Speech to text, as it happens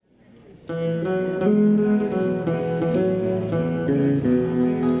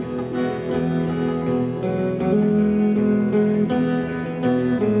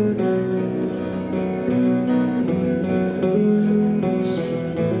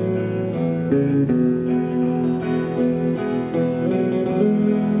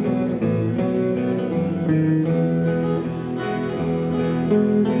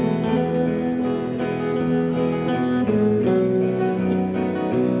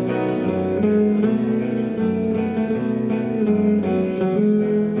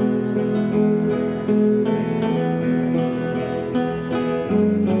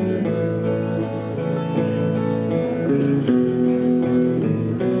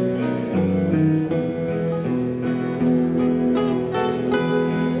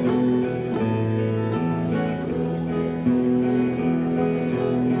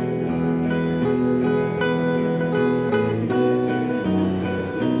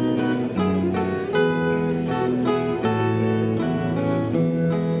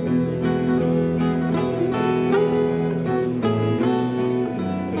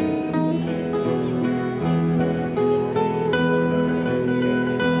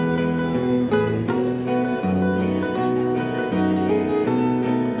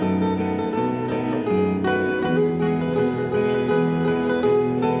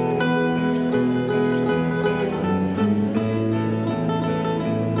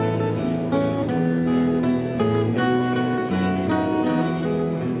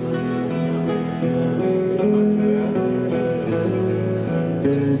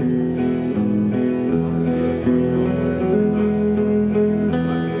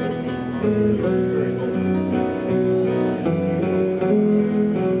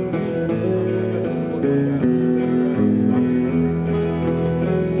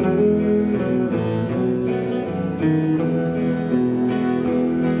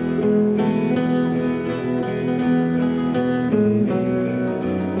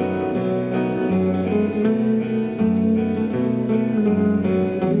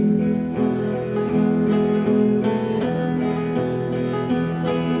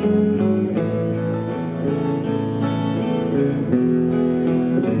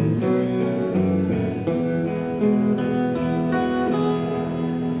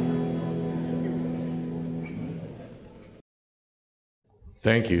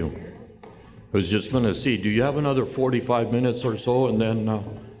Thank you. I was just going to see, do you have another 45 minutes or so, and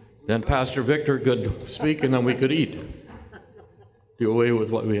then Pastor Victor could speak, and then we could eat. Do away with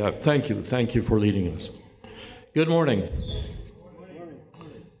what we have. Thank you for leading us. Good morning.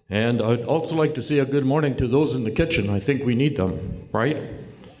 And I'd also like to say a good morning to those in the kitchen. I think we need them, right?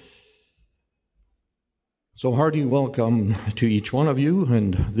 So hearty welcome to each one of you,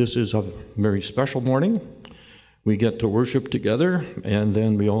 and this is a very special morning. We get to worship together, and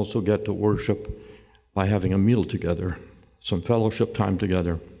then we also get to worship by having a meal together, some fellowship time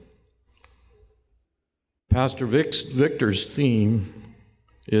together. Pastor Victor's theme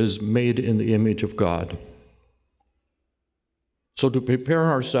is made in the image of God. So to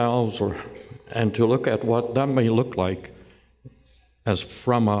prepare ourselves and to look at what that may look like as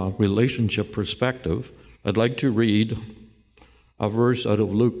from a relationship perspective, I'd like to read a verse out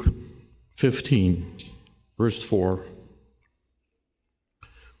of Luke 15. Verse 4.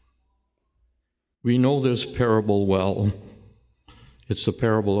 We know this parable well. It's the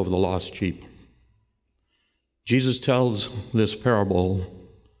parable of the lost sheep. Jesus tells this parable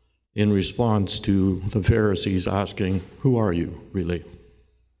in response to the Pharisees asking, "Who are you, really?"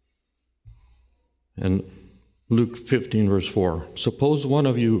 And Luke 15, verse 4. Suppose one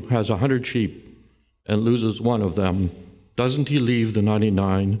of you has 100 sheep and loses one of them. Doesn't he leave the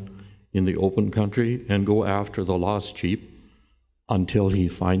 99 in the open country and go after the lost sheep until he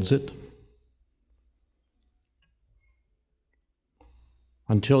finds it?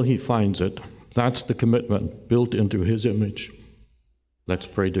 Until he finds it. That's the commitment built into his image. Let's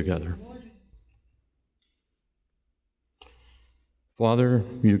pray together. Father,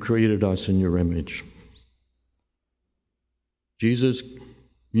 you created us in your image. Jesus,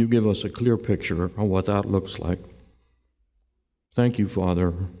 you give us a clear picture of what that looks like. Thank you,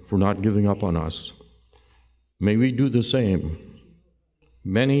 Father, for not giving up on us. May we do the same.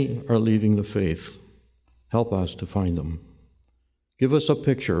 Many are leaving the faith. Help us to find them. Give us a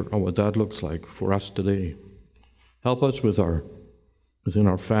picture of what that looks like for us today. Help us within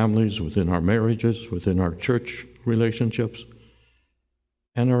our families, within our marriages, within our church relationships,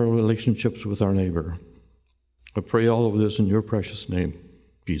 and our relationships with our neighbor. I pray all of this in your precious name,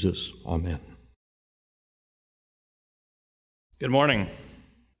 Jesus. Amen. Good morning.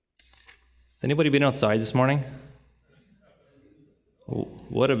 Has anybody been outside this morning?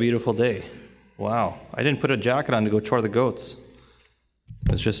 What a beautiful day. Wow. I didn't put a jacket on to go chore the goats.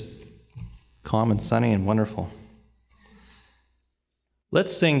 It was just calm and sunny and wonderful.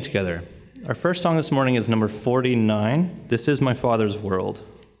 Let's sing together. Our first song this morning is number 49, This Is My Father's World.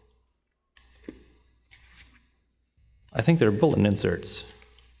 I think they're bulletin inserts.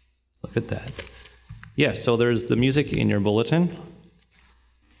 Look at that. Yes, so there's the music in your bulletin.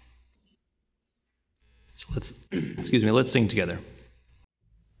 So let's sing together.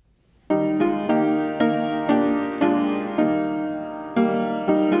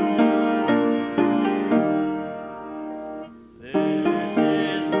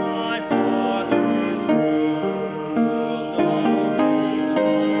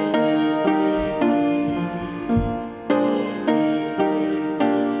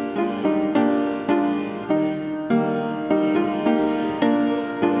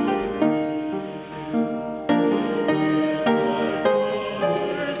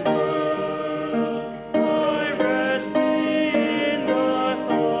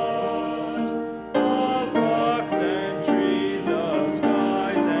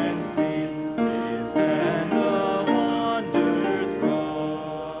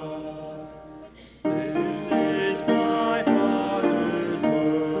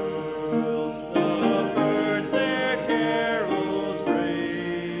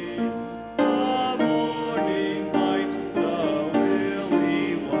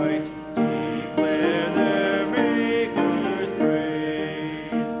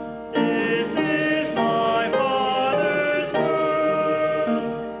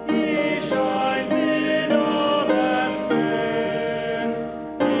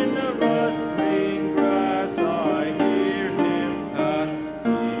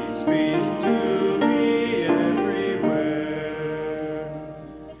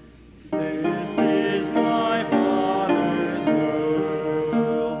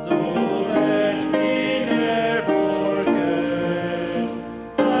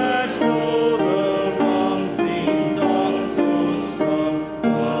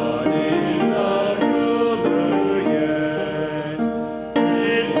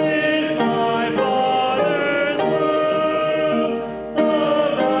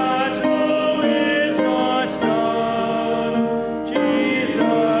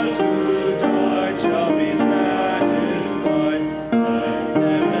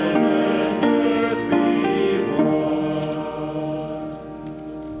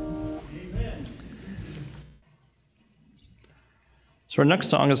 So our next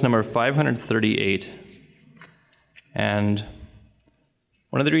song is number 538. And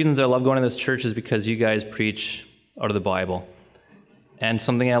one of the reasons I love going to this church is because you guys preach out of the Bible. And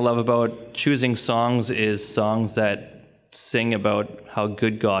something I love about choosing songs is songs that sing about how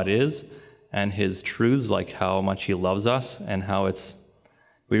good God is and his truths, like how much he loves us and how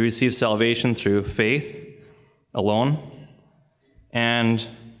we receive salvation through faith alone. And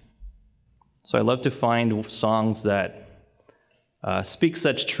so I love to find songs that speak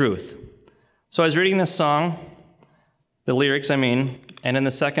such truth. So I was reading this song, the lyrics, and in the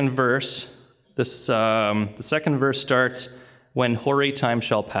second verse, the second verse starts, "When hoary time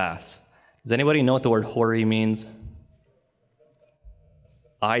shall pass." Does anybody know what the word hoary means?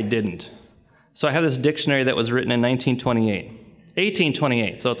 I didn't. So I have this dictionary that was written in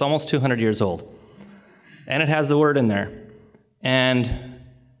 1828, so it's almost 200 years old. And it has the word in there. And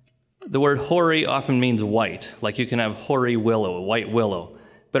the word hoary often means white, like you can have hoary willow, white willow.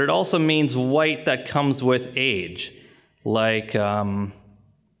 But it also means white that comes with age, like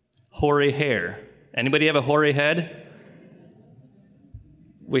hoary hair. Anybody have a hoary head?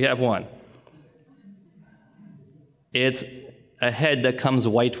 We have one. It's a head that comes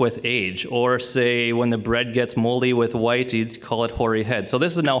white with age. Or say when the bread gets moldy with white, you'd call it hoary head. So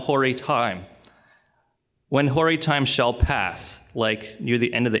this is now hoary time. When hoary time shall pass, like near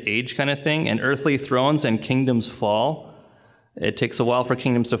the end of the age kind of thing, and earthly thrones and kingdoms fall. It takes a while for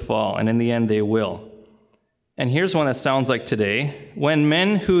kingdoms to fall, and in the end they will. And here's one that sounds like today. When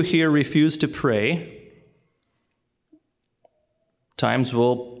men who hear refuse to pray, times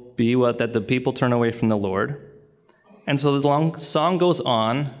will be that the people turn away from the Lord. And so the song goes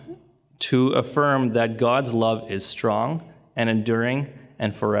on to affirm that God's love is strong and enduring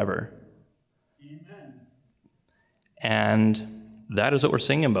and forever. And that is what we're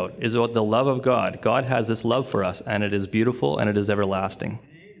singing about, is about the love of God. God has this love for us, and it is beautiful, and it is everlasting.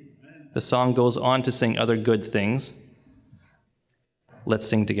 The song goes on to sing other good things. Let's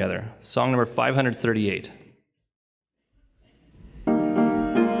sing together. Song number 538.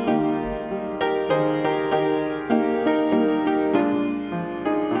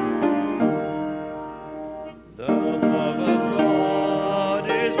 The love of God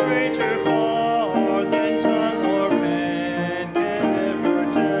greater far than tongue or pen can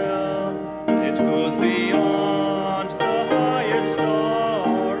ever tell. It goes beyond the highest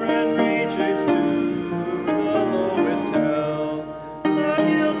star and reaches to the lowest hell. The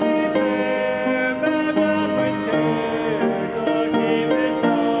guilty pair bowed down with care. God gave His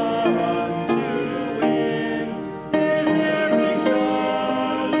Son to win His erring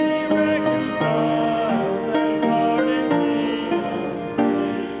child. He reconciled and pardoned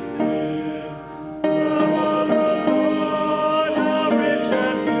him his sin. The love of God, how rich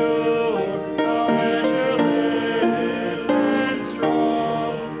and pure, how measureless and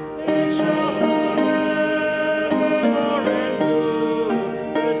strong, it shall forevermore endure,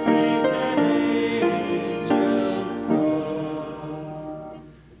 the saints and angels' song.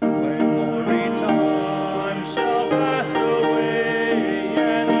 When glory time shall pass away,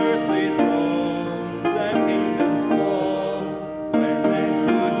 and earthly thrones and kingdoms fall, when men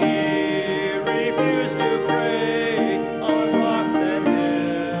who hear refuse to pray, on rocks and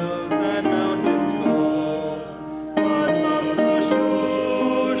hills and mountains fall, God's love so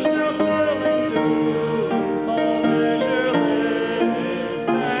sure shall still endure, all measureless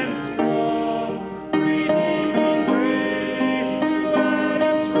and strong, redeeming grace to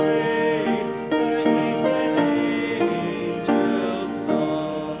Adam's race, the saints and angels'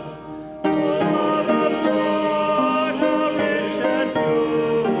 song. The love of God, how rich and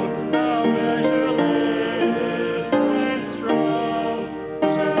pure, how measureless and strong,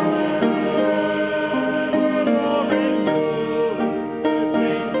 shall forevermore endure, the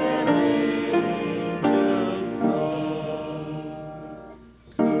saints and angels' song.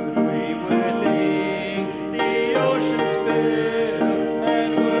 Could we with ink the oceans fill,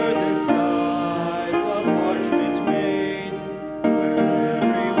 and were the skies of parchment made, where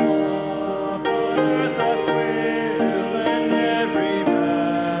every walk on earth a quill, and every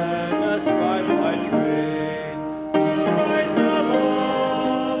man a scribe by trade, to write the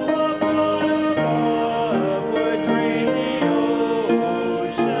love of God above would drain the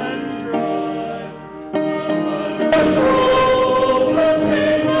ocean dry. The soul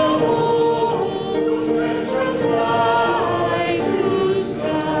contain the whole, stretched from sky to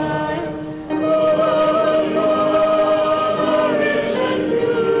sky. The love of God, how rich and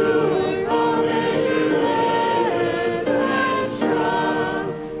pure, how measureless and strong,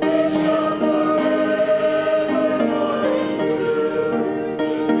 it shall forevermore endure,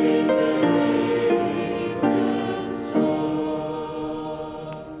 the saints and angels'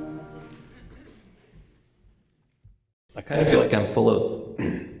 song. I kind of feel like I'm full of,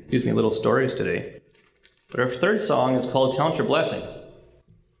 little stories today. But our third song is called Count Your Blessings.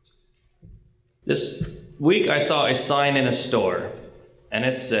 This week I saw a sign in a store, and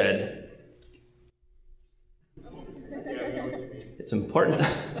it said, it's important,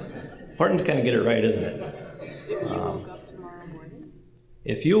 important to kind of get it right, isn't it?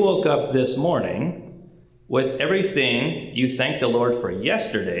 If you woke up this morning with everything you thanked the Lord for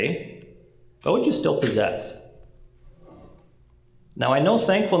yesterday, what would you still possess? Now, I know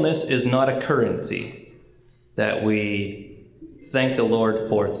thankfulness is not a currency, that we thank the Lord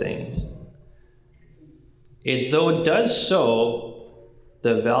for things. It, though, does show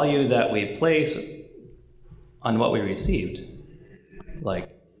the value that we place on what we received. Like,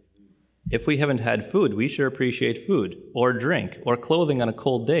 if we haven't had food, we sure appreciate food, or drink, or clothing on a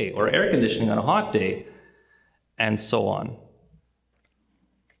cold day, or air conditioning on a hot day, and so on.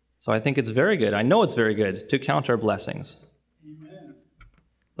 So I think it's very good, I know it's very good, to count our blessings. Amen.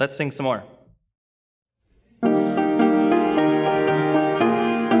 Let's sing some more.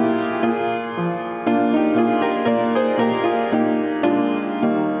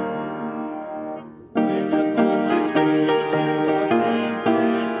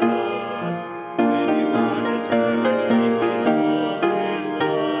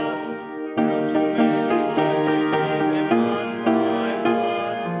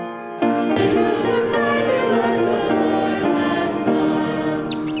 It will surprise you what the Lord has done.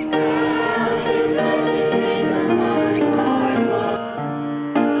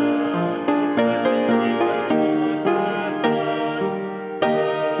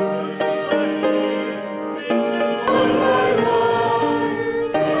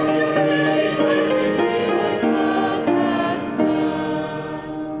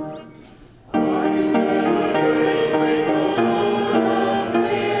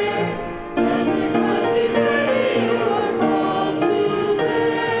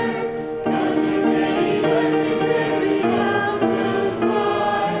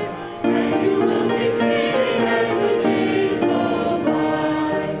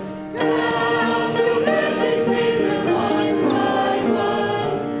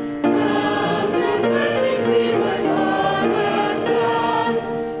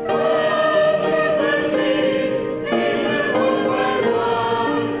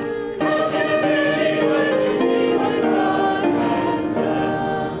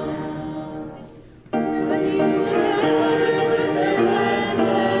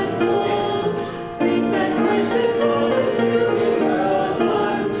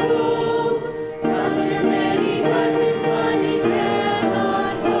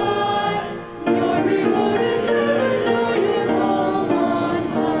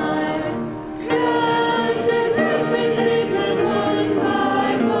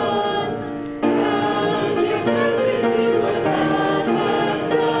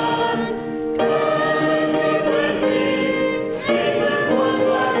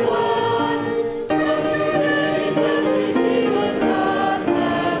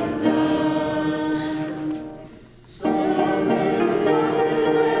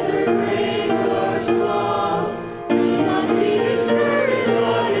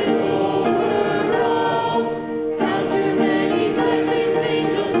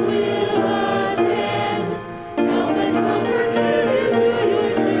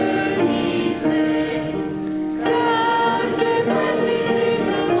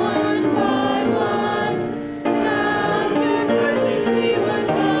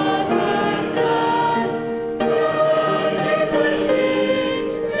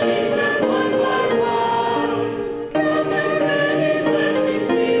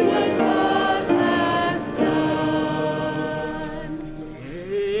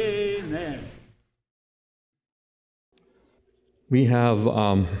 We have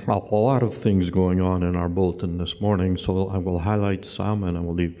a lot of things going on in our bulletin this morning, so I will highlight some, and I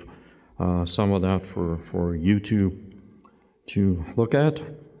will leave some of that for you to look at.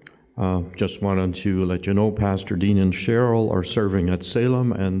 Just wanted to let you know Pastor Dean and Cheryl are serving at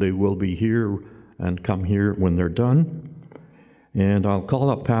Salem, and they will be here and come here when they're done. And I'll call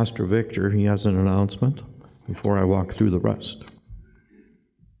up Pastor Victor. He has an announcement before I walk through the rest.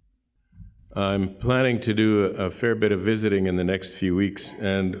 I'm planning to do a fair bit of visiting in the next few weeks,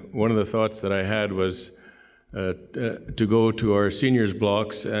 and one of the thoughts that I had was to go to our seniors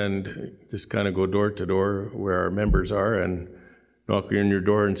blocks and just kind of go door to door where our members are and knock on your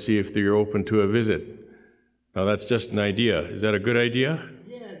door and see if they're open to a visit. Now that's just an idea. Is that a good idea?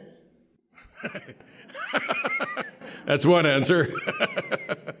 Yes. That's one answer.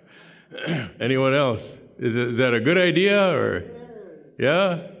 Anyone else? Is that a good idea or?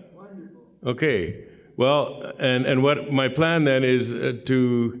 Yeah? Okay, well, and what my plan then is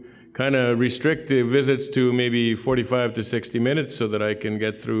to kind of restrict the visits to maybe 45 to 60 minutes so that I can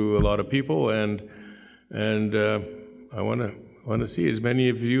get through a lot of people, and I want to see as many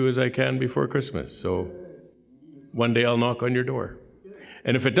of you as I can before Christmas. So one day I'll knock on your door,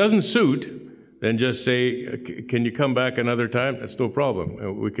 and if it doesn't suit, then just say, "Can you come back another time?" That's no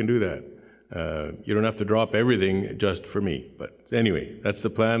problem. We can do that. You don't have to drop everything just for me. But anyway, that's the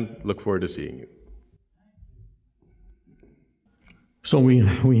plan. Look forward to seeing you. So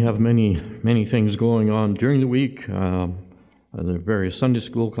we have many things going on during the week. There are various Sunday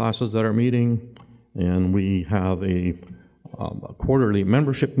school classes that are meeting, and we have a quarterly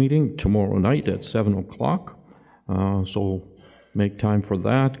membership meeting tomorrow night at 7 o'clock. So make time for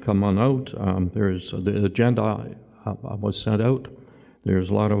that. Come on out. There's the agenda was sent out.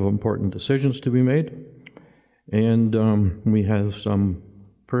 There's a lot of important decisions to be made. And we have some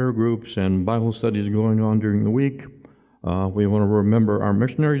prayer groups and Bible studies going on during the week. We want to remember our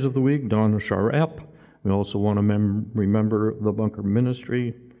missionaries of the week, Donna Sharep. We also want to remember the Bunker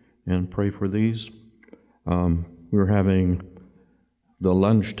Ministry and pray for these. We're having the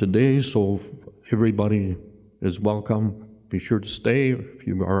lunch today, so everybody is welcome. Be sure to stay if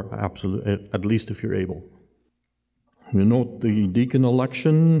you are at least if you're able. We note the deacon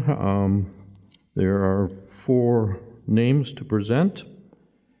election. There are 4 names to present,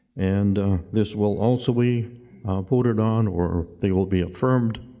 and this will also be voted on, or they will be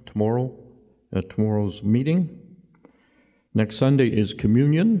affirmed tomorrow at tomorrow's meeting. Next Sunday is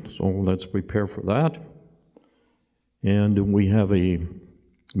communion, so let's prepare for that. And we have a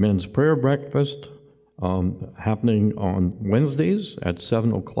men's prayer breakfast happening on Wednesdays at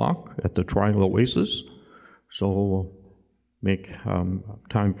 7 o'clock at the Trial Oasis. So make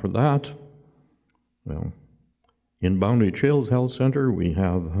time for that. Well, in Boundary Trails Health Center, we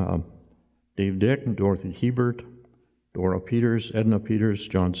have Dave Dick, Dorothy Hebert, Dora Peters, Edna Peters,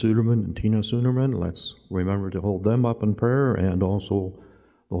 John Suderman, and Tina Suderman. Let's remember to hold them up in prayer, and also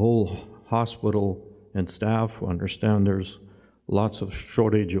the whole hospital and staff understand there's lots of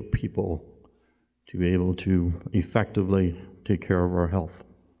shortage of people to be able to effectively take care of our health.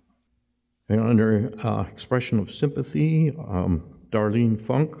 And under expression of sympathy, Darlene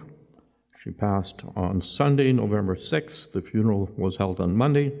Funk, she passed on Sunday, November 6th. The funeral was held on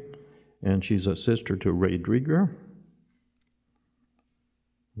Monday, and she's a sister to Ray Drieger.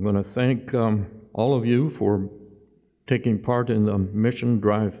 I'm going to thank all of you for taking part in the mission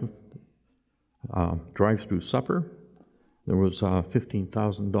drive-through supper. There was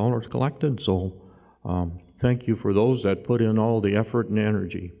 $15,000 collected, so thank you for those that put in all the effort and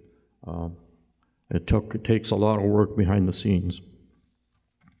energy. It takes a lot of work behind the scenes.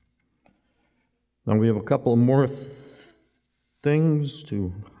 Now we have a couple more things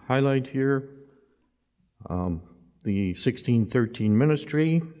to highlight here. The 1613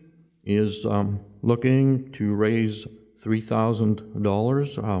 ministry is looking to raise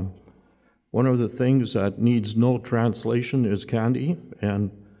 $3,000. One of the things that needs no translation is candy,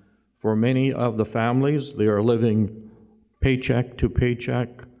 and for many of the families, they are living paycheck to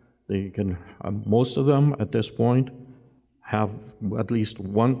paycheck. They can, most of them at this point, have at least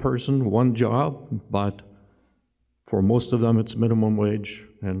one person, one job, but for most of them it's minimum wage,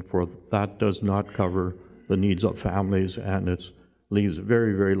 and for that does not cover the needs of families, and it leaves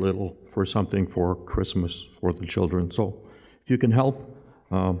very, very little for something for Christmas for the children. So if you can help,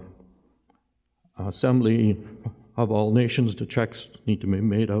 Assembly of All Nations, the checks need to be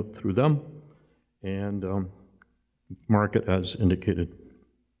made out through them, and mark it as indicated.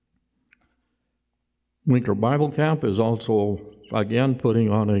 Winter Bible Camp is also, again, putting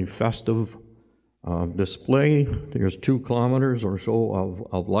on a festive display. There's 2 kilometers or so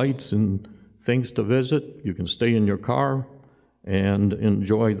of lights and things to visit. You can stay in your car and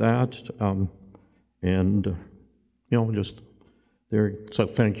enjoy that. And, just there. So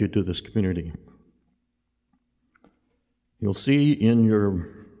thank you to this community. You'll see in your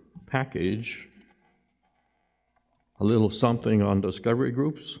package a little something on discovery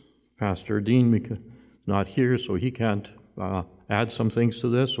groups. Pastor Dean is not here, so he can't add some things to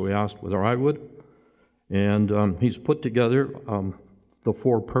this, so he asked whether I would. And he's put together the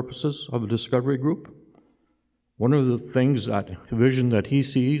 4 purposes of a discovery group. One of the things, that vision that he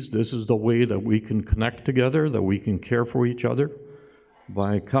sees, this is the way that we can connect together, that we can care for each other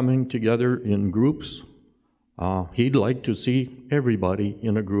by coming together in groups. He'd like to see everybody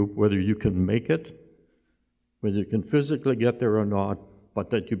in a group, whether you can make it, whether you can physically get there or not,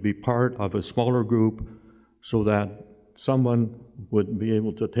 but that you be part of a smaller group so that someone would be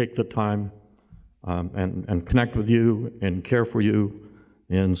able to take the time and connect with you and care for you.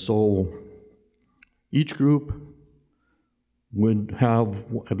 And so each group would have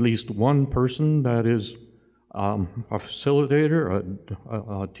at least one person that is a facilitator,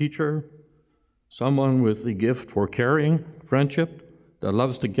 a teacher, someone with the gift for caring, friendship, that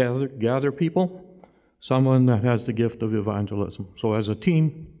loves to gather people, someone that has the gift of evangelism. So as a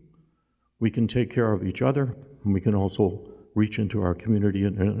team, we can take care of each other, and we can also reach into our community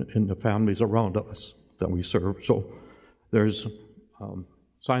and the families around us that we serve. So there's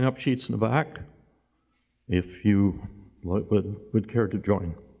sign-up sheets in the back if you would care to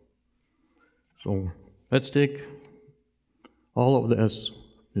join. So let's take all of this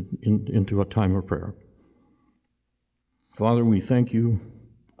into a time of prayer. Father, we thank you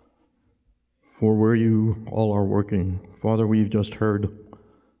for where you all are working. Father, we've just heard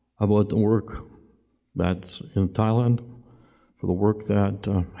about the work that's in Thailand, for the work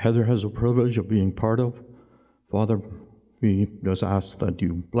that Heather has the privilege of being part of. Father, we just ask that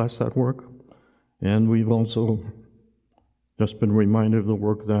you bless that work. And we've also just been reminded of the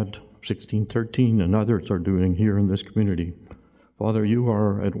work that 1613 and others are doing here in this community. Father, you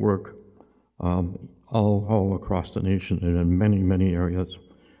are at work all across the nation and in many, many areas.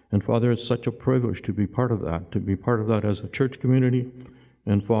 And Father, it's such a privilege to be part of that as a church community.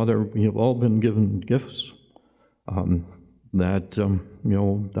 And Father, we have all been given gifts that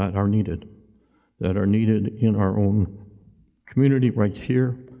are needed in our own community right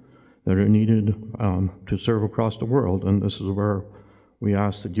here, that are needed to serve across the world. And this is where we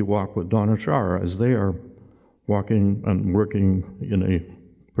ask that you walk with Donna Shar as they are walking and working in a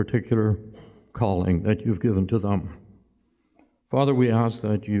particular calling that you've given to them. Father, we ask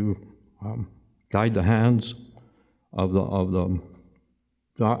that you guide the hands of the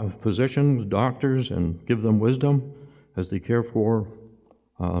physicians, doctors, and give them wisdom as they care for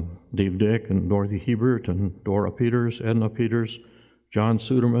Dave Dick and Dorothy Hebert and Dora Peters, Edna Peters, John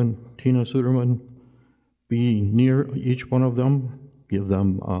Suderman, Tina Suderman. Be near each one of them. Give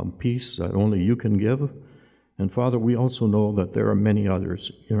them peace that only you can give. And Father, we also know that there are many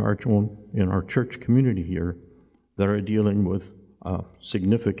others in our church community here that are dealing with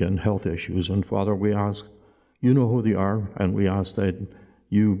significant health issues. And Father, we ask, you know who they are, and we ask that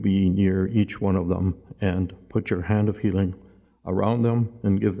you be near each one of them and put your hand of healing around them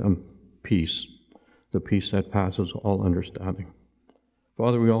and give them peace, the peace that passes all understanding.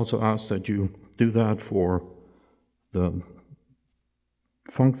 Father, we also ask that you do that for the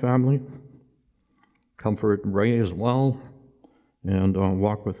Funk family, comfort Ray as well, and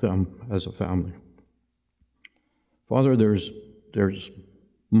walk with them as a family. Father, there's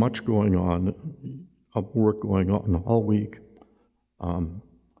much going on, work going on all week.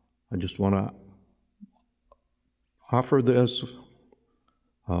 I just want to offer this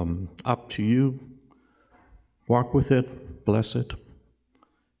up to you. Walk with it, bless it,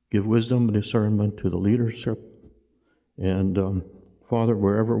 give wisdom and discernment to the leadership. And Father,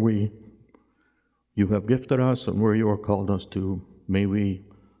 wherever you have gifted us and where you are called us to, may we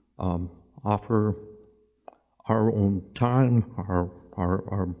offer our own time, our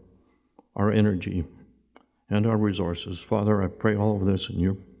energy, and our resources. Father, I pray all of this in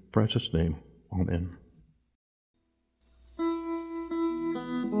your precious name. Amen.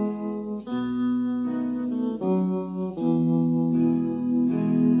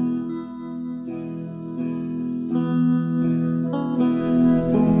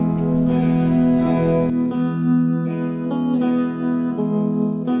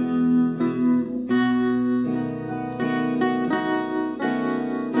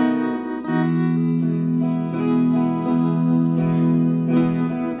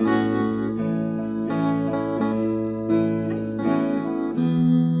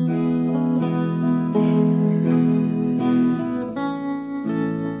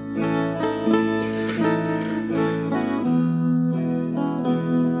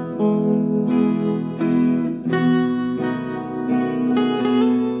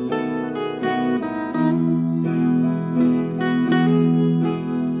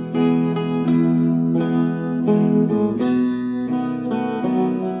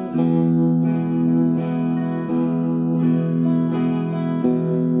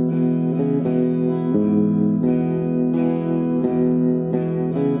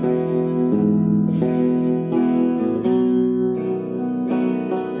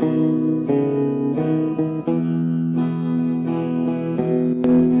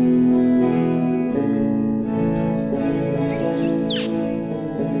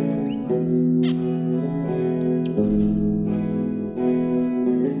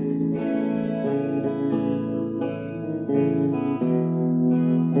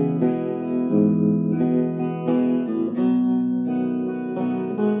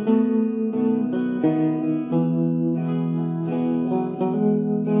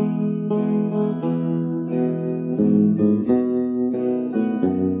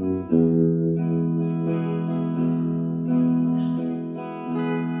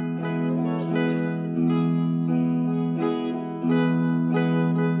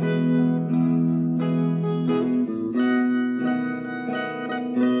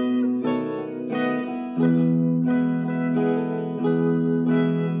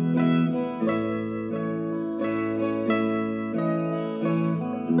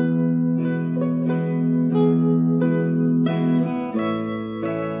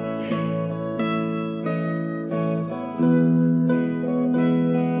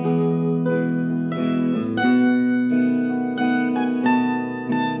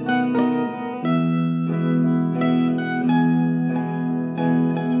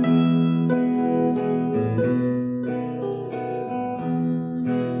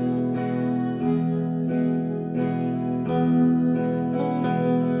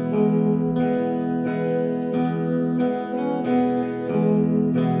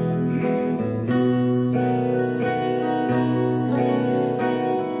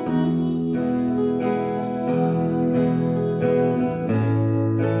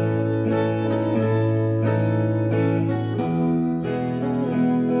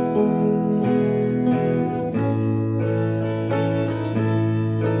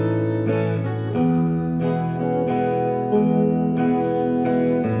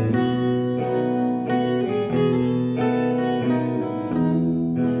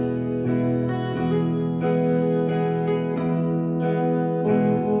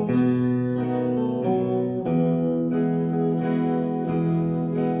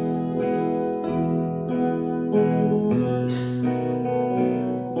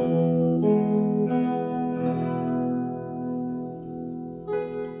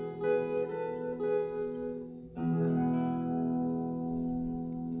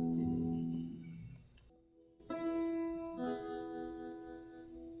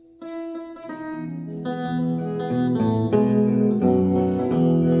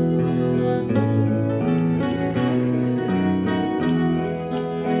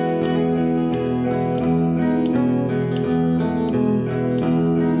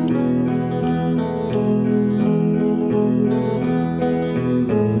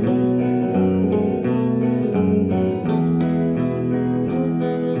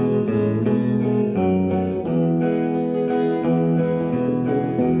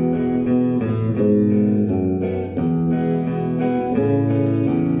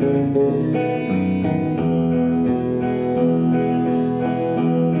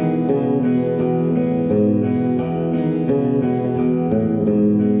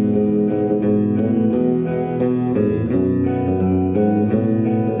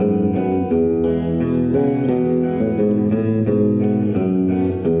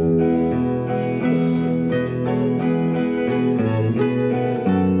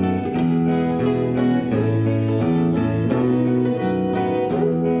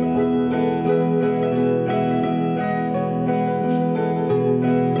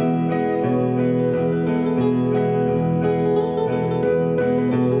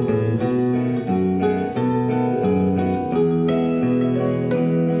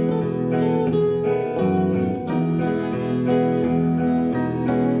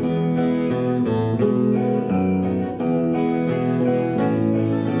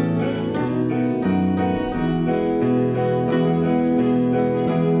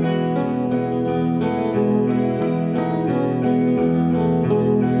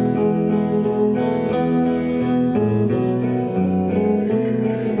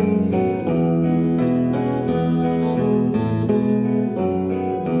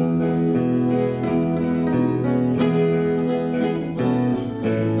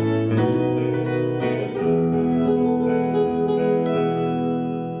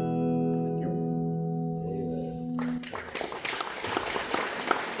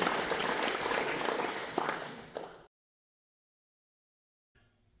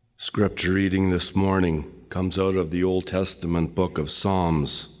 Scripture reading this morning comes out of the Old Testament book of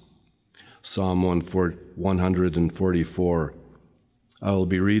Psalms, Psalm 144. I will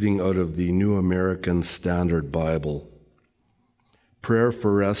be reading out of the New American Standard Bible. Prayer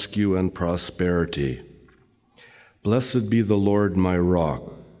for rescue and prosperity. Blessed be the Lord my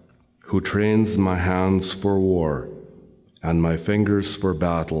rock, who trains my hands for war and my fingers for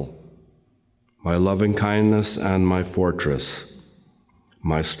battle, my loving kindness and my fortress,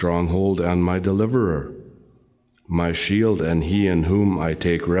 my stronghold and my deliverer, my shield and he in whom I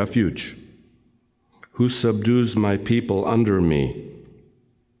take refuge, who subdues my people under me.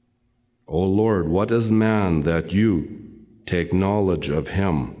 O Lord, what is man that you take knowledge of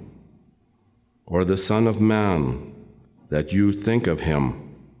him, or the Son of Man that you think of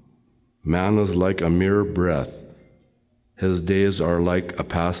him? Man is like a mere breath. His days are like a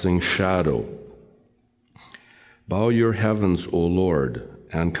passing shadow. Bow your heavens, O Lord,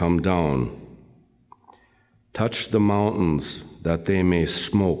 and come down. Touch the mountains that they may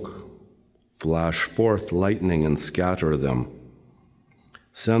smoke. Flash forth lightning and scatter them.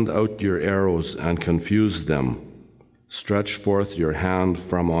 Send out your arrows and confuse them. Stretch forth your hand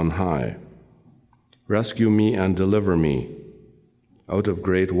from on high. Rescue me and deliver me out of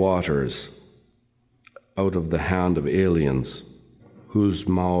great waters, out of the hand of aliens, whose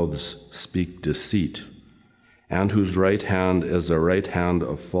mouths speak deceit, and whose right hand is a right hand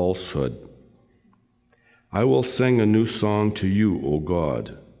of falsehood. I will sing a new song to you, O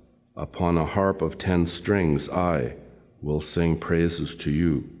God. Upon a harp of 10 strings I will sing praises to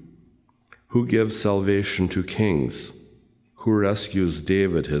you. Who gives salvation to kings, who rescues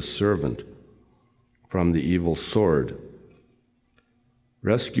David his servant from the evil sword.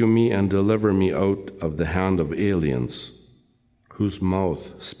 Rescue me and deliver me out of the hand of aliens, whose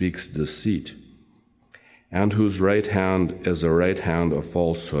mouth speaks deceit, and whose right hand is a right hand of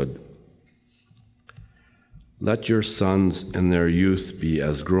falsehood. Let your sons in their youth be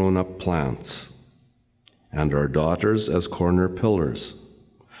as grown-up plants, and our daughters as corner pillars,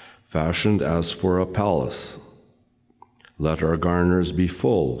 fashioned as for a palace. Let our garners be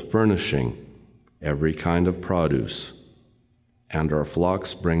full, furnishing every kind of produce, and our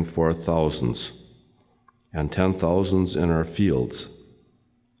flocks bring forth thousands, and 10,000s in our fields.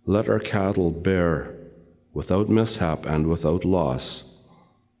 Let our cattle bear without mishap and without loss.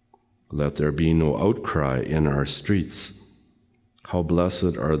 Let there be no outcry in our streets. How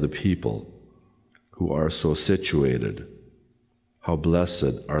blessed are the people who are so situated. How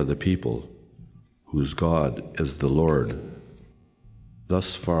blessed are the people whose God is the Lord.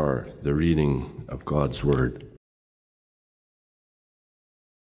 Thus far, the reading of God's word.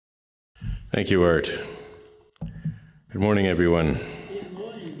 Thank you, Art. Good morning, everyone.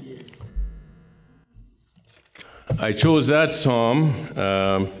 I chose that psalm.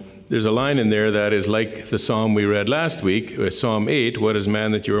 There's a line in there that is like the psalm we read last week, Psalm 8, what is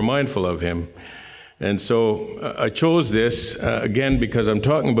man that you are mindful of him? And so I chose this, again, because I'm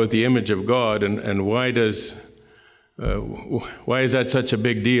talking about the image of God, and why is that such a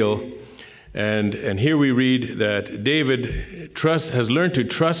big deal? And here we read that David has learned to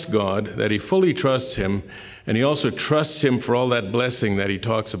trust God, that he fully trusts him, and he also trusts him for all that blessing that he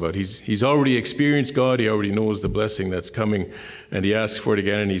talks about. He's already experienced God, he already knows the blessing that's coming, and he asks for it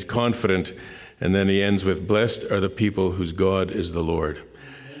again, and he's confident. And then he ends with, blessed are the people whose God is the Lord.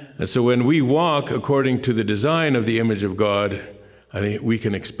 And so when we walk according to the design of the image of God, I think we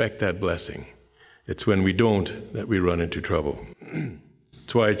can expect that blessing. It's when we don't that we run into trouble.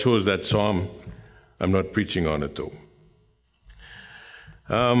 That's why I chose that psalm. I'm not preaching on it, though.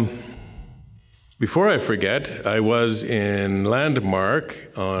 Before I forget, I was in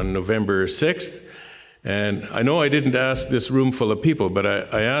Landmark on November 6th, and I know I didn't ask this room full of people, but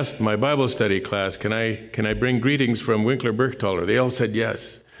I asked my Bible study class, can I bring greetings from Winkler Bergthaler? They all said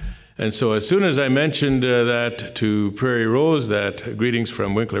yes. And so as soon as I mentioned that to Prairie Rose, that greetings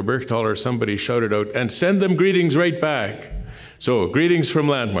from Winkler Bergthaler, somebody shouted out, and send them greetings right back. So, greetings from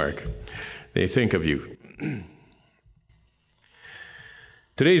Landmark. They think of you.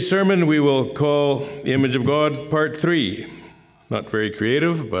 Today's sermon we will call The Image of God, Part 3. Not very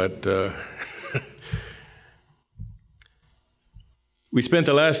creative, but we spent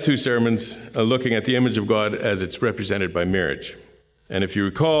the last 2 sermons looking at the image of God as it's represented by marriage. And if you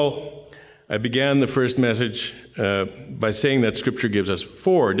recall, I began the first message by saying that Scripture gives us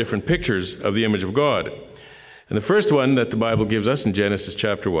 4 different pictures of the image of God. And the first one that the Bible gives us in Genesis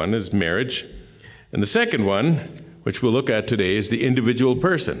chapter 1 is marriage. And the second one, which we'll look at today, is the individual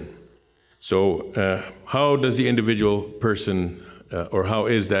person. So how does the individual person, or how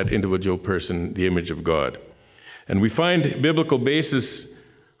is that individual person the image of God? And we find biblical basis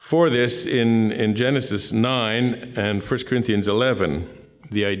for this in Genesis 9 and 1 Corinthians 11,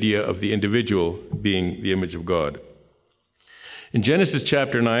 the idea of the individual being the image of God. In Genesis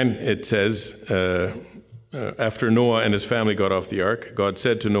chapter 9, it says, after Noah and his family got off the ark, God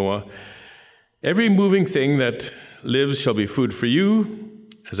said to Noah, "Every moving thing that lives shall be food for you.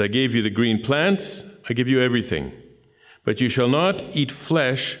 As I gave you the green plants, I give you everything. But you shall not eat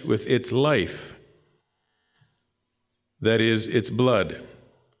flesh with its life, that is, its blood.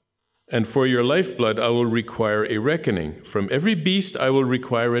 And for your lifeblood I will require a reckoning. From every beast I will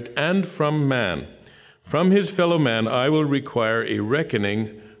require it, and from man. From his fellow man I will require a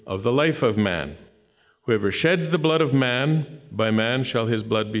reckoning of the life of man. Whoever sheds the blood of man, by man shall his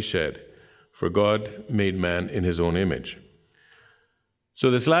blood be shed. For God made man in his own image."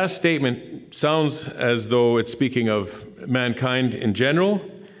 So this last statement sounds as though it's speaking of mankind in general,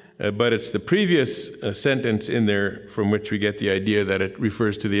 but it's the previous sentence in there from which we get the idea that it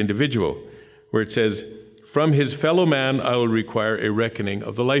refers to the individual, where it says, "From his fellow man I will require a reckoning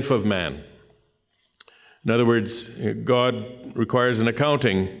of the life of man." In other words, God requires an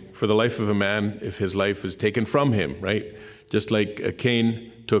accounting for the life of a man if his life is taken from him, right? Just like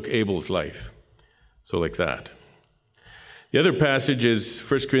Cain took Abel's life. So like that. The other passage is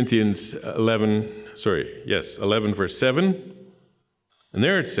 1 Corinthians 11 verse 7. And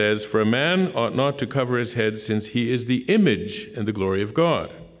there it says, "For a man ought not to cover his head, since he is the image and the glory of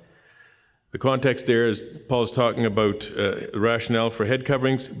God." The context there is Paul's talking about rationale for head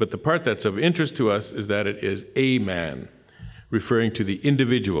coverings, but the part that's of interest to us is that it is a man, referring to the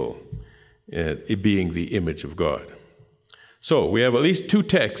individual, it being the image of God. So we have at least two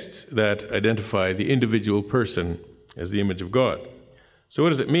texts that identify the individual person as the image of God. So what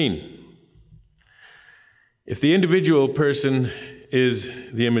does it mean? If the individual person is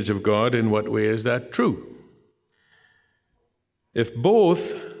the image of God, in what way is that true? If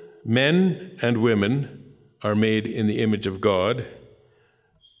both men and women are made in the image of God,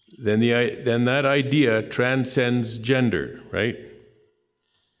 then that idea transcends gender, right?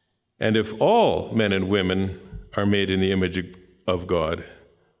 And if all men and women are made in the image of God,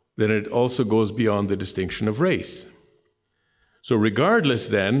 then it also goes beyond the distinction of race. So regardless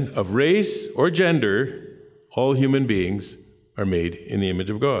then of race or gender, all human beings are made in the image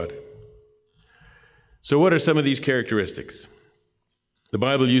of God. So what are some of these characteristics? The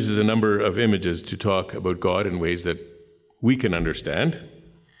Bible uses a number of images to talk about God in ways that we can understand.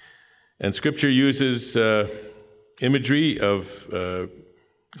 And Scripture uses imagery of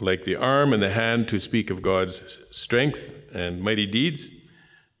like the arm and the hand to speak of God's strength and mighty deeds.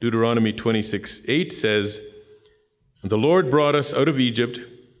 Deuteronomy 26:8 says, "And the Lord brought us out of Egypt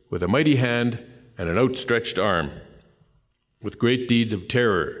with a mighty hand and an outstretched arm, with great deeds of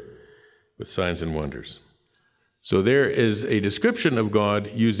terror, with signs and wonders." So there is a description of God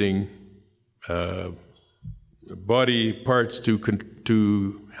using body parts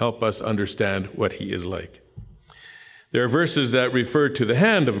to help us understand what he is like. There are verses that refer to the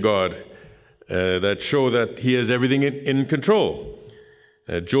hand of God that show that he has everything in control.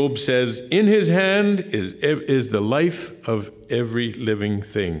 Job says, "In his hand is the life of every living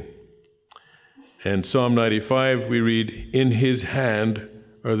thing." And Psalm 95, we read, "In his hand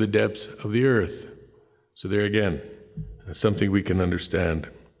are the depths of the earth." So there again, something we can understand.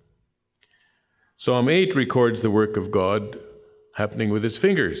 Psalm 8 records the work of God happening with his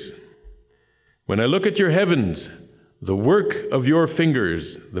fingers. "When I look at your heavens, the work of your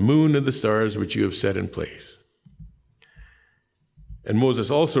fingers, the moon and the stars which you have set in place." And Moses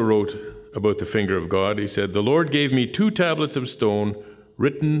also wrote about the finger of God. He said, "The Lord gave me 2 tablets of stone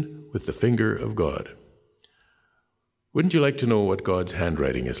written with the finger of God." Wouldn't you like to know what God's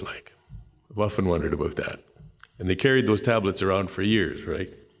handwriting is like? I've often wondered about that. And they carried those tablets around for years, right?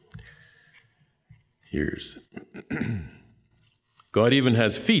 Years. God even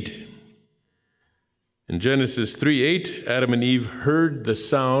has feet. In Genesis 3:8, Adam and Eve heard the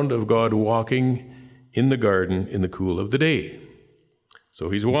sound of God walking in the garden in the cool of the day. So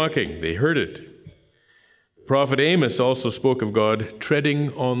he's walking. They heard it. Prophet Amos also spoke of God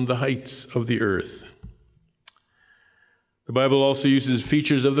treading on the heights of the earth. The Bible also uses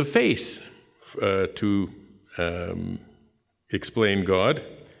features of the face to explain God.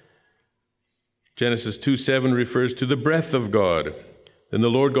 Genesis 2:7 refers to the breath of God. "Then the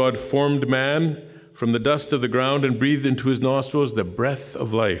Lord God formed man from the dust of the ground and breathed into his nostrils the breath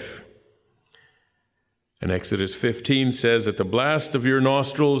of life." And Exodus 15 says, "At the blast of your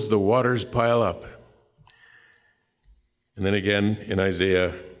nostrils, the waters pile up." And then again in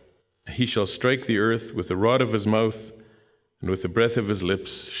Isaiah, "He shall strike the earth with the rod of his mouth, and with the breath of his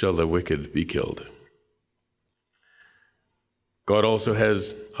lips shall the wicked be killed." God also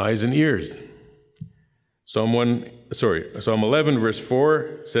has eyes and ears. Psalm 11, verse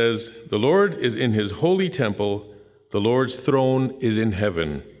 4 says, "The Lord is in his holy temple. The Lord's throne is in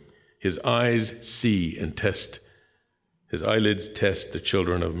heaven. His eyes see and test. His eyelids test the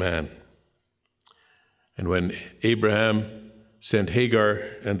children of man." And when Abraham sent Hagar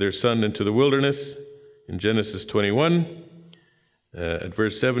and their son into the wilderness, in Genesis 21, at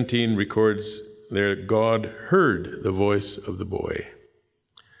verse 17 records there, God heard the voice of the boy.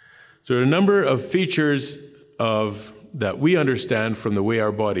 So there are a number of features that we understand from the way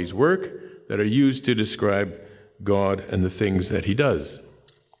our bodies work that are used to describe God and the things that he does.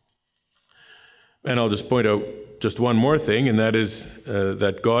 And I'll just point out just one more thing, and that is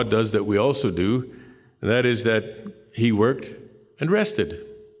that God does that we also do, and that is that he worked and rested.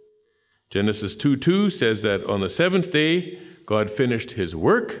 Genesis 2:2 says that on the seventh day, God finished his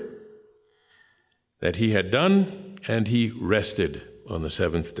work that he had done, and he rested on the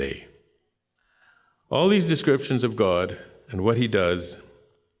seventh day. All these descriptions of God and what he does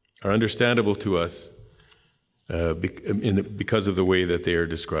are understandable to us because of the way that they are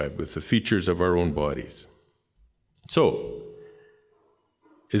described, with the features of our own bodies. So,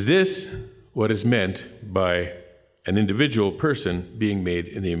 is this what is meant by an individual person being made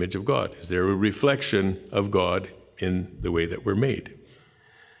in the image of God? Is there a reflection of God in the way that we're made?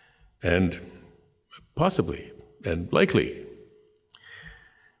 And possibly, and likely.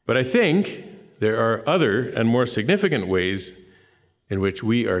 But I think there are other and more significant ways in which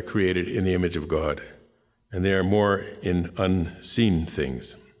we are created in the image of God, and they are more in unseen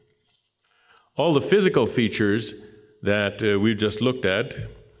things. All the physical features that we've just looked at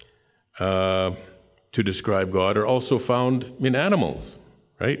to describe God are also found in animals,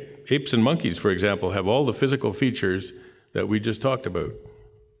 right? Apes and monkeys, for example, have all the physical features that we just talked about.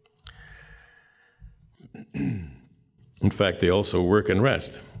 In fact, they also work and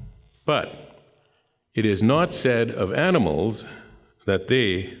rest. But it is not said of animals that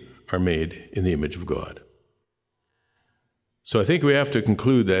they are made in the image of God. So I think we have to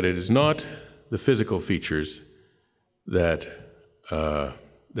conclude that it is not the physical features that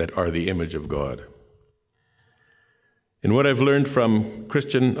are the image of God. In what I've learned from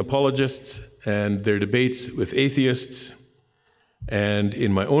Christian apologists and their debates with atheists, and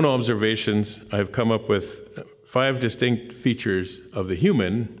in my own observations, I've come up with 5 distinct features of the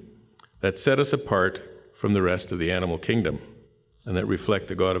human that set us apart from the rest of the animal kingdom and that reflect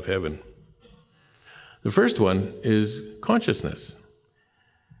the God of heaven. The first one is consciousness.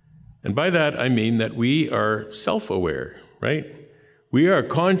 And by that, I mean that we are self-aware, right? We are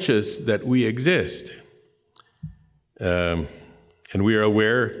conscious that we exist. And we are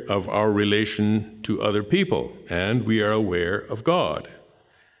aware of our relation to other people, and we are aware of God.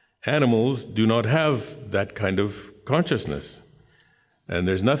 Animals do not have that kind of consciousness, and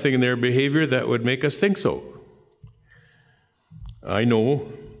there's nothing in their behavior that would make us think so. I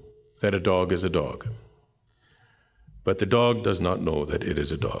know that a dog is a dog, but the dog does not know that it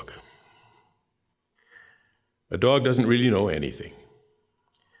is a dog. A dog doesn't really know anything,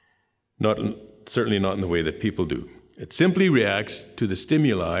 certainly not in the way that people do. It simply reacts to the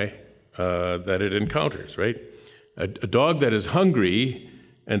stimuli that it encounters, right? A dog that is hungry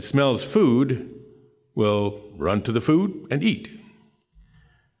and smells food will run to the food and eat.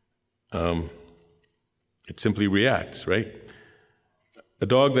 It simply reacts, right? A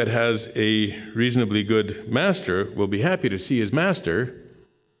dog that has a reasonably good master will be happy to see his master,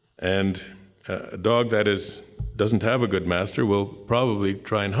 and a dog that doesn't have a good master will probably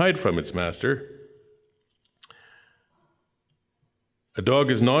try and hide from its master. A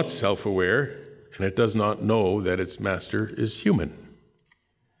dog is not self-aware, and it does not know that its master is human.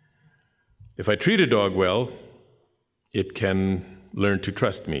 If I treat a dog well, it can learn to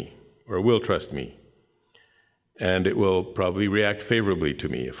trust me, or will trust me, and it will probably react favorably to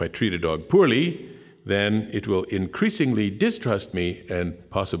me. If I treat a dog poorly, then it will increasingly distrust me and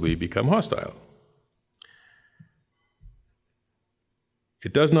possibly become hostile.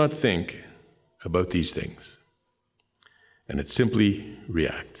 It does not think about these things, and it simply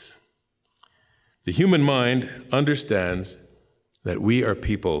reacts. The human mind understands that we are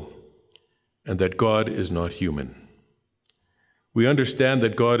people and that God is not human. We understand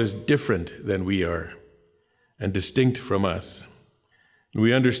that God is different than we are and distinct from us. And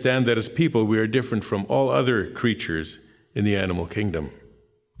we understand that as people we are different from all other creatures in the animal kingdom.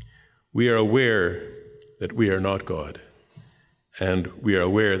 We are aware that we are not God, and we are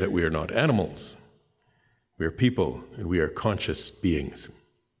aware that we are not animals. We are people, and we are conscious beings.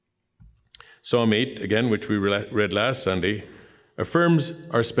 Psalm 8, again, which we read last Sunday, affirms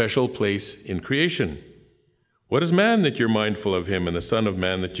our special place in creation. What is man that you're mindful of him, and the Son of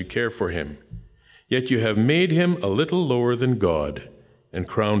Man that you care for him? Yet you have made him a little lower than God, and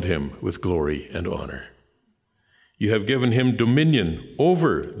crowned him with glory and honor. You have given him dominion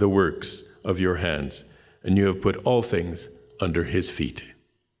over the works of your hands, and you have put all things under his feet.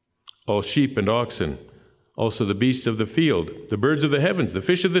 All sheep and oxen, also the beasts of the field, the birds of the heavens, the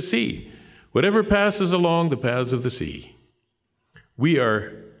fish of the sea, whatever passes along the paths of the sea. We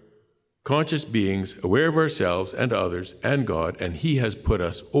are conscious beings, aware of ourselves and others and God, and he has put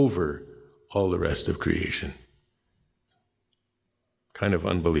us over all the rest of creation. Kind of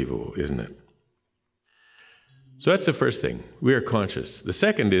unbelievable, isn't it? So that's the first thing. We are conscious. The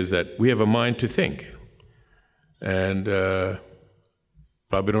second is that we have a mind to think. And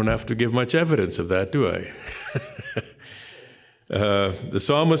probably don't have to give much evidence of that, do I? The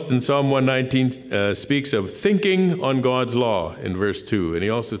psalmist in Psalm 119 speaks of thinking on God's law in verse 2, and he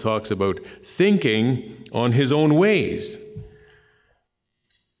also talks about thinking on his own ways.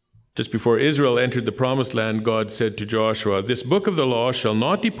 Just before Israel entered the promised land, God said to Joshua, "This book of the law shall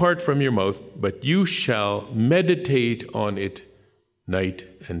not depart from your mouth, but you shall meditate on it night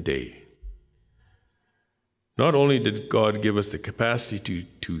and day." Not only did God give us the capacity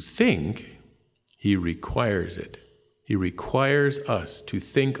to think, he requires it. He requires us to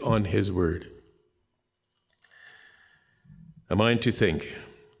think on his word. A mind to think.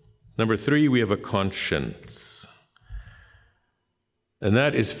 Number 3, we have a conscience. And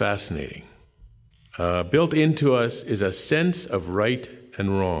that is fascinating. Built into us is a sense of right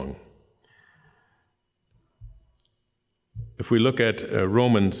and wrong. If we look at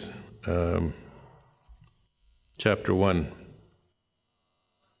Romans chapter 1.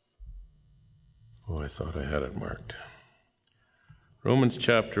 Oh, I thought I had it marked. Romans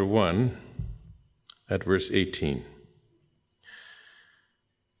chapter 1 at verse 18.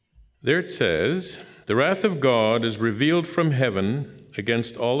 There it says, "The wrath of God is revealed from heaven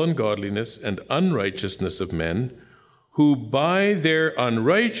against all ungodliness and unrighteousness of men, who by their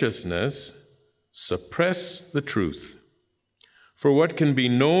unrighteousness suppress the truth. For what can be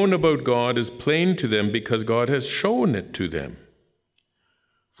known about God is plain to them because God has shown it to them.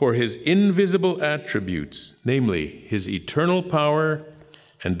 For his invisible attributes, namely his eternal power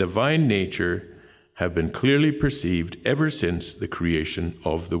and divine nature, have been clearly perceived ever since the creation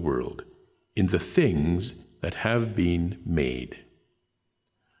of the world, in the things that have been made.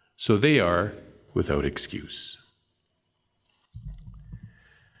 So they are without excuse."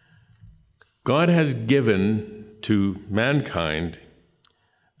 God has given to mankind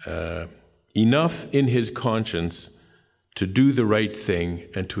enough in his conscience to do the right thing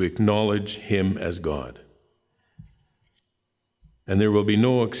and to acknowledge him as God. And there will be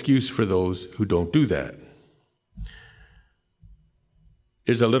no excuse for those who don't do that.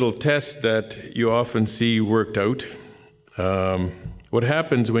 There's a little test that you often see worked out. What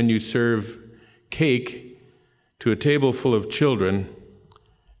happens when you serve cake to a table full of children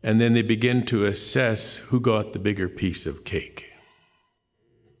and then they begin to assess who got the bigger piece of cake?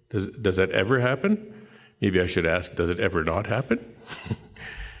 Does that ever happen? Maybe I should ask, does it ever not happen?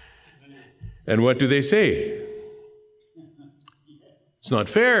 And what do they say? It's not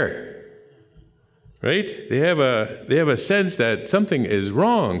fair, right? They have a sense that something is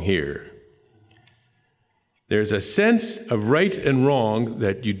wrong here. There's a sense of right and wrong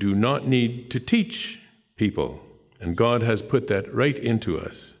that you do not need to teach people, and God has put that right into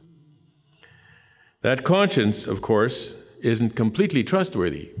us. That conscience, of course, isn't completely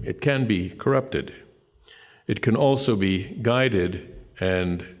trustworthy. It can be corrupted. It can also be guided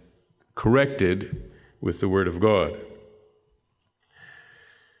and corrected with the Word of God.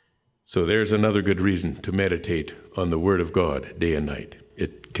 So there's another good reason to meditate on the Word of God day and night.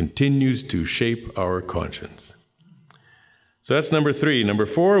 It continues to shape our conscience. So that's number 3. Number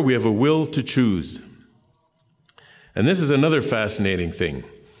 4, we have a will to choose. And this is another fascinating thing.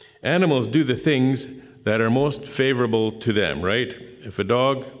 Animals do the things that are most favorable to them, right? If a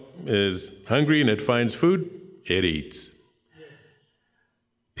dog is hungry and it finds food, it eats.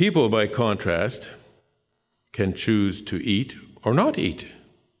 People, by contrast, can choose to eat or not eat.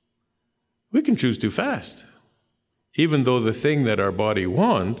 We can choose to fast, even though the thing that our body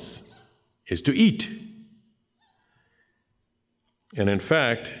wants is to eat. And in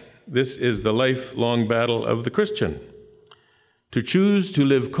fact, this is the lifelong battle of the Christian, to choose to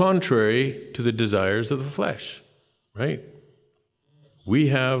live contrary to the desires of the flesh, right? We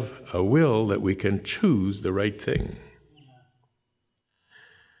have a will that we can choose the right thing.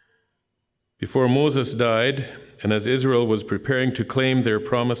 Before Moses died, and as Israel was preparing to claim their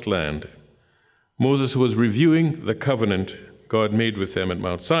promised land, Moses was reviewing the covenant God made with them at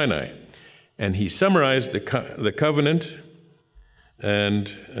Mount Sinai. And he summarized the covenant, and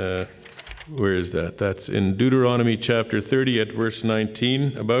where is that? That's in Deuteronomy chapter 30 at verse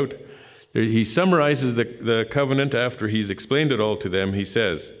 19 about. He summarizes the covenant after he's explained it all to them. He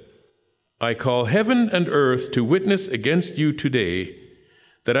says, I call heaven and earth to witness against you today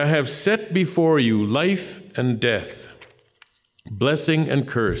that I have set before you life and death, blessing and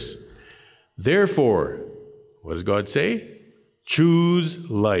curse. Therefore, what does God say? Choose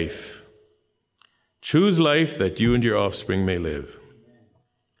life. Choose life that you and your offspring may live.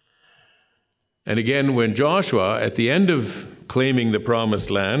 And again, when Joshua, at the end of claiming the promised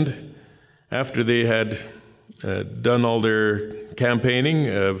land, after they had done all their campaigning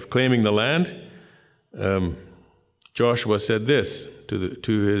of claiming the land, Joshua said this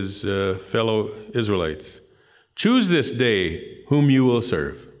to his fellow Israelites, choose this day whom you will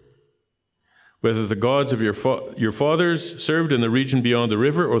serve, whether the gods of your fathers served in the region beyond the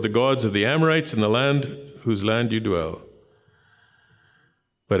river, or the gods of the Amorites in the land whose land you dwell.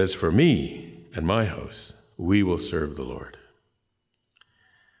 But as for me and my house, we will serve the Lord.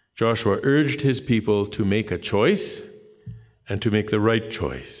 Joshua urged his people to make a choice and to make the right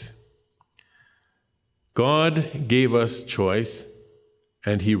choice. God gave us choice,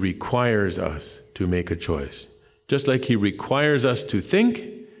 and he requires us to make a choice. Just like he requires us to think,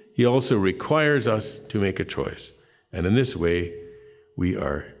 he also requires us to make a choice. And in this way, we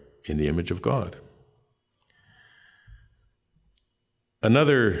are in the image of God.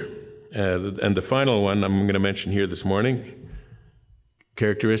 Another, and the final one I'm going to mention here this morning,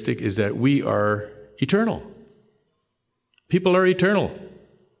 characteristic is that we are eternal. People are eternal.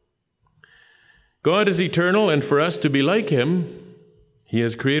 God is eternal, and for us to be like him, he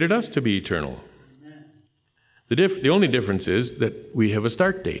has created us to be eternal. The only difference is that we have a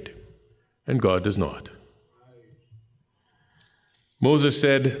start date, and God does not. Moses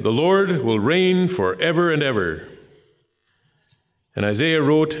said, the Lord will reign forever and ever. And Isaiah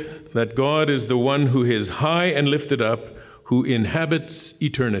wrote that God is the one who is high and lifted up, who inhabits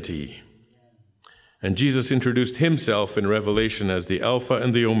eternity. And Jesus introduced himself in Revelation as the Alpha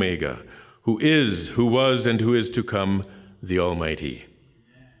and the Omega, who is, who was, and who is to come, the Almighty.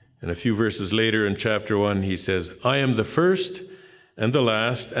 And a few verses later in chapter 1, he says, I am the first and the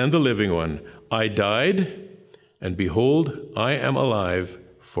last and the living one. I died, and behold, I am alive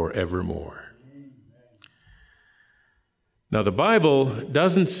forevermore. Now, the Bible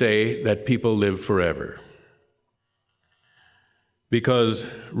doesn't say that people live forever, because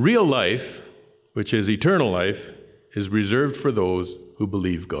real life, which is eternal life, is reserved for those who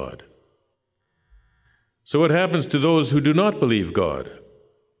believe God. So what happens to those who do not believe God?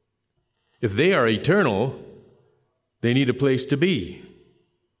 If they are eternal, they need a place to be.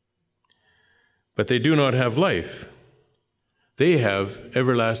 But they do not have life. They have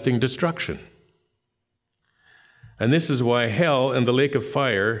everlasting destruction. And this is why hell and the lake of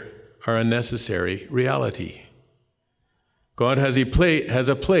fire are a necessary reality. God has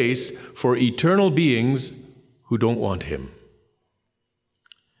a place for eternal beings who don't want him.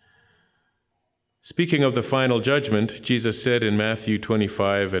 Speaking of the final judgment, Jesus said in Matthew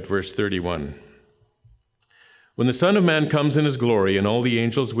 25 at verse 31, when the Son of Man comes in his glory and all the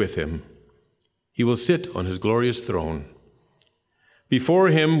angels with him, he will sit on his glorious throne. Before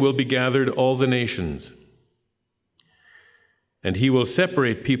him will be gathered all the nations, and he will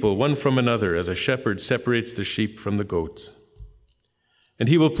separate people one from another as a shepherd separates the sheep from the goats. And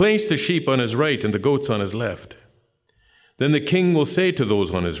he will place the sheep on his right and the goats on his left. Then the king will say to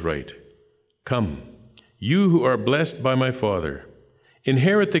those on his right, come, you who are blessed by my Father,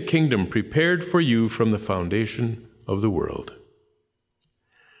 inherit the kingdom prepared for you from the foundation of the world.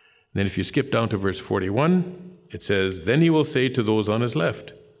 Then if you skip down to verse 41, it says, then he will say to those on his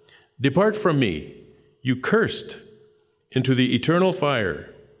left, depart from me, you cursed, into the eternal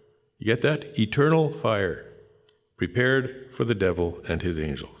fire. You get that? Eternal fire, prepared for the devil and his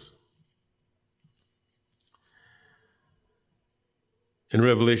angels. In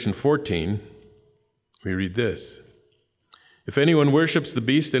Revelation 14, we read this. If anyone worships the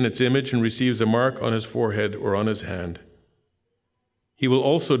beast and its image and receives a mark on his forehead or on his hand, he will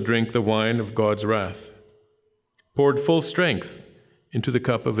also drink the wine of God's wrath, poured full strength into the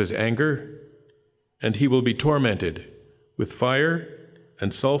cup of his anger, and he will be tormented with fire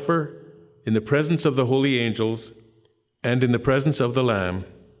and sulfur in the presence of the holy angels and in the presence of the Lamb,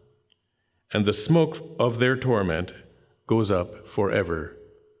 and the smoke of their torment goes up forever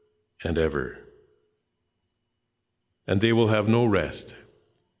and ever. And they will have no rest,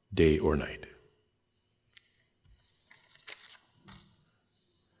 day or night.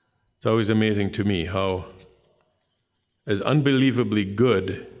 It's always amazing to me how, as unbelievably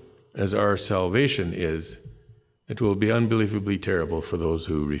good as our salvation is, it will be unbelievably terrible for those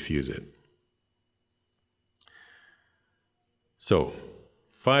who refuse it. So,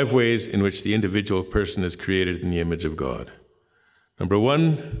 5 ways in which the individual person is created in the image of God. Number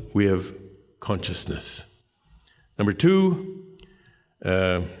 1, we have consciousness. Number 2,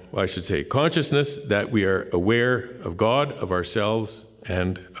 consciousness that we are aware of God, of ourselves,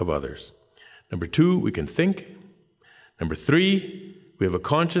 and of others. Number 2, we can think. Number 3, we have a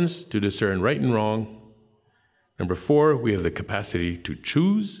conscience to discern right and wrong. Number 4, we have the capacity to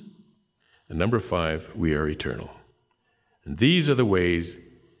choose. And number 5, we are eternal. And these are the ways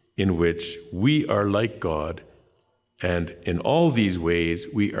in which we are like God, and in all these ways,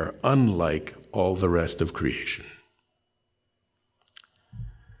 we are unlike all the rest of creation.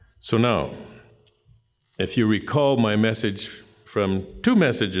 So now, if you recall my message from 2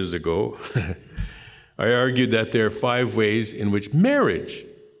 messages ago, I argued that there are 5 ways in which marriage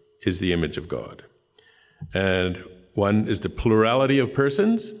is the image of God. And 1 is the plurality of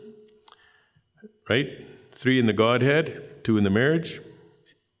persons, right? 3 in the Godhead, 2 in the marriage,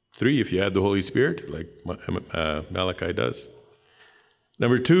 3 if you add the Holy Spirit, like Malachi does.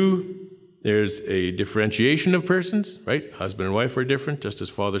 Number 2, there's a differentiation of persons, right? Husband and wife are different, just as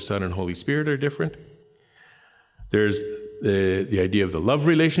Father, Son, and Holy Spirit are different. There's the idea of the love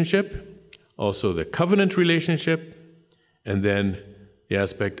relationship, also the covenant relationship, and then the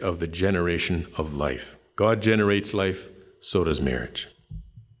aspect of the generation of life. God generates life, so does marriage.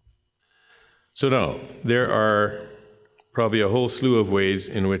 So now, there are probably a whole slew of ways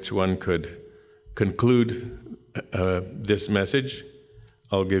in which one could conclude this message.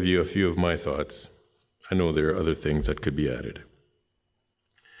 I'll give you a few of my thoughts. I know there are other things that could be added.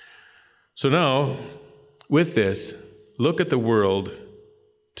 So now, with this, look at the world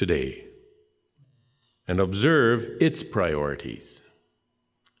today and observe its priorities.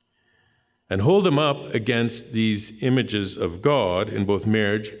 And hold them up against these images of God in both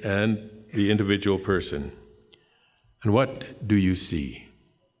marriage and the individual person. And what do you see?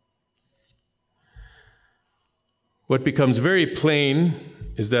 What becomes very plain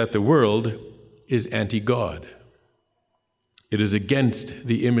is that the world is anti-God. It is against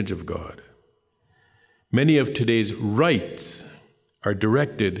the image of God. Many of today's rights are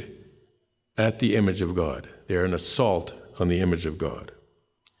directed at the image of God. They are an assault on the image of God.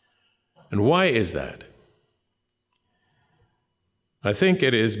 And why is that? I think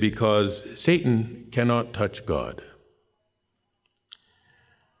it is because Satan cannot touch God.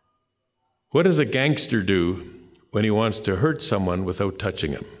 What does a gangster do when he wants to hurt someone without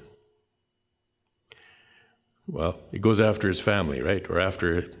touching him? Well, he goes after his family, right? Or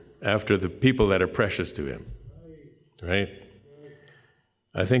after the people that are precious to him, right?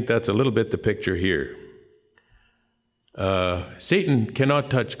 I think that's a little bit the picture here. Satan cannot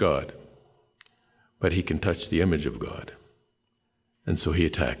touch God, but he can touch the image of God. And so he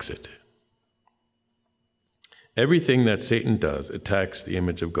attacks it. Everything that Satan does attacks the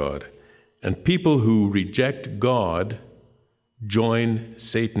image of God. And people who reject God join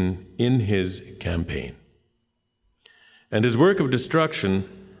Satan in his campaign. And his work of destruction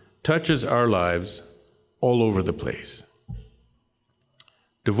touches our lives all over the place.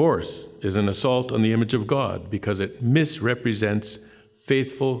 Divorce is an assault on the image of God because it misrepresents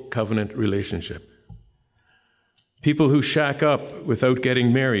faithful covenant relationship. People who shack up without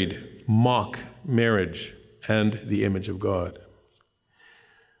getting married mock marriage and the image of God.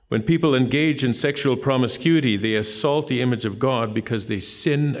 When people engage in sexual promiscuity, they assault the image of God because they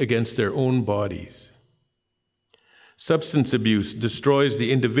sin against their own bodies. Substance abuse destroys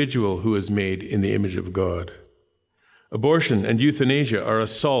the individual who is made in the image of God. Abortion and euthanasia are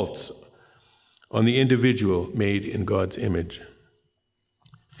assaults on the individual made in God's image.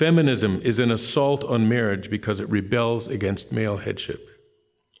 Feminism is an assault on marriage because it rebels against male headship.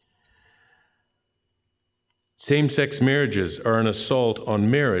 Same-sex marriages are an assault on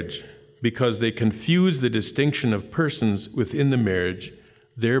marriage because they confuse the distinction of persons within the marriage,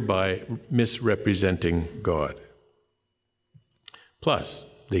 thereby misrepresenting God. Plus,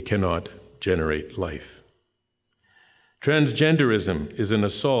 they cannot generate life. Transgenderism is an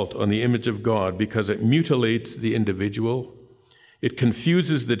assault on the image of God because it mutilates the individual, it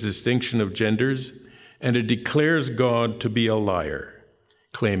confuses the distinction of genders, and it declares God to be a liar,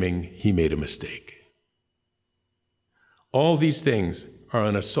 claiming he made a mistake. All these things are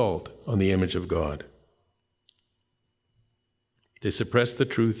an assault on the image of God. They suppress the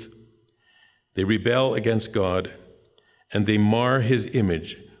truth, they rebel against God, and they mar his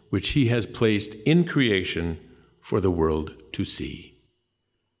image, which he has placed in creation for the world to see.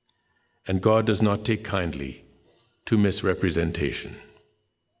 And God does not take kindly to misrepresentation.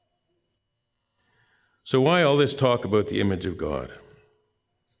 So why all this talk about the image of God?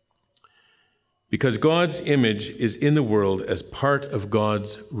 Because God's image is in the world as part of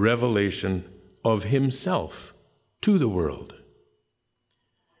God's revelation of himself to the world.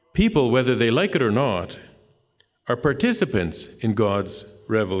 People, whether they like it or not, are participants in God's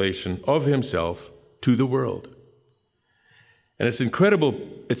revelation of himself to the world. And it's an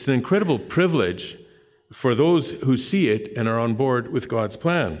incredible privilege for those who see it and are on board with God's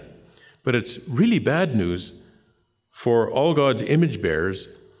plan. But it's really bad news for all God's image bearers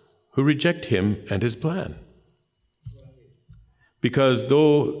who reject him and his plan. Because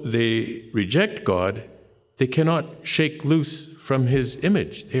though they reject God, they cannot shake loose from his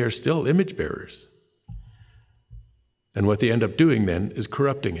image. They are still image bearers. And what they end up doing then is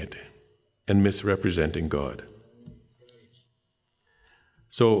corrupting it and misrepresenting God.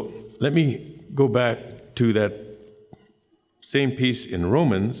 So let me go back to that same piece in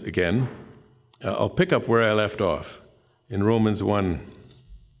Romans again. I'll pick up where I left off in Romans 1.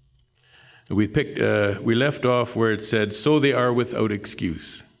 We left off where it said, "So they are without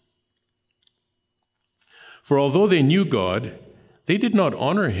excuse. For although they knew God, they did not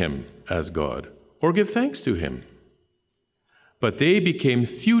honor him as God or give thanks to him. But they became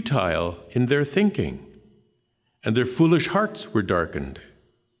futile in their thinking, and their foolish hearts were darkened.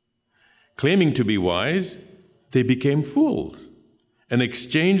 Claiming to be wise, they became fools and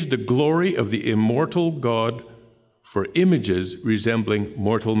exchanged the glory of the immortal God for images resembling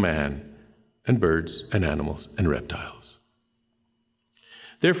mortal man and birds and animals and reptiles.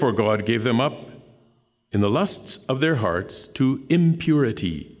 Therefore God gave them up in the lusts of their hearts to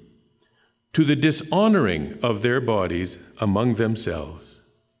impurity, to the dishonoring of their bodies among themselves,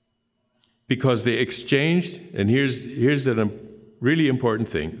 because they exchanged," and here's a really important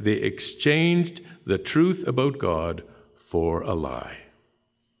thing, "they exchanged the truth about God for a lie."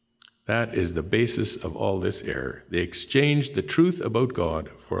 That is the basis of all this error. They exchanged the truth about God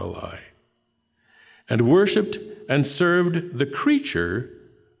for a lie, and worshipped and served the creature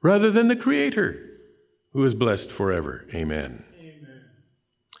rather than the Creator, who is blessed forever. Amen. Amen.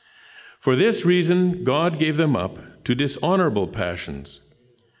 For this reason, God gave them up to dishonorable passions.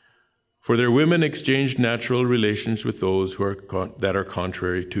 For their women exchanged natural relations with those that are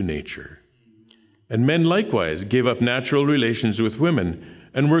contrary to nature. And men likewise gave up natural relations with women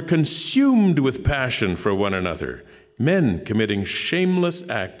and were consumed with passion for one another, men committing shameless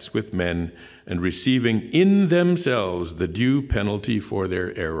acts with men and receiving in themselves the due penalty for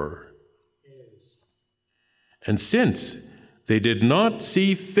their error. And since they did not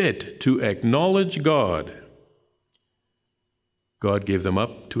see fit to acknowledge God, God gave them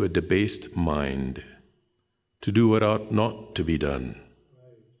up to a debased mind, to do what ought not to be done.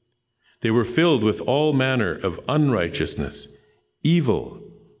 They were filled with all manner of unrighteousness, evil,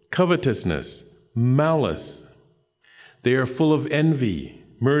 covetousness, malice. They are full of envy,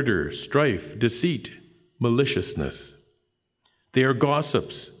 murder, strife, deceit, maliciousness. They are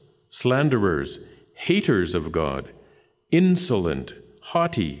gossips, slanderers, haters of God, insolent,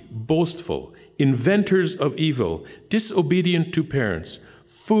 haughty, boastful, inventors of evil, disobedient to parents,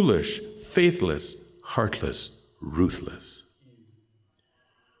 foolish, faithless, heartless, ruthless.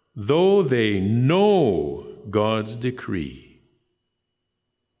 Though they know God's decree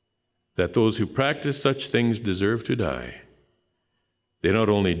that those who practice such things deserve to die, they not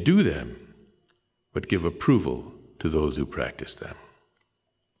only do them, but give approval to those who practice them.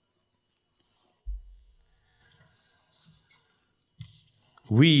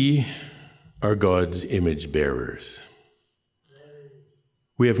 We are God's image bearers.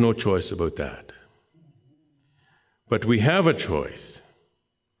 We have no choice about that. But we have a choice.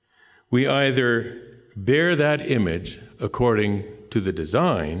 We either bear that image according to the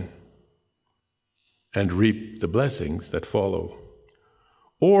design and reap the blessings that follow,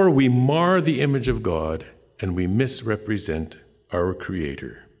 or we mar the image of God and we misrepresent our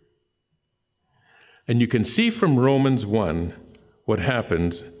Creator. And you can see from Romans 1 what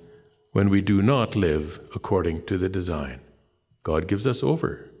happens when we do not live according to the design. God gives us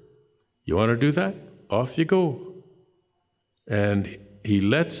over. You want to do that? Off you go. And he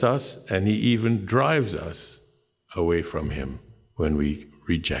lets us, and he even drives us away from him when we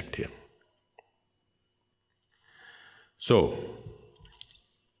reject him. So,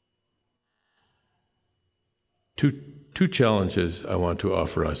 two challenges I want to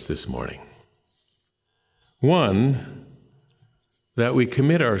offer us this morning. One, that we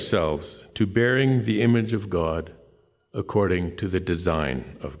commit ourselves to bearing the image of God according to the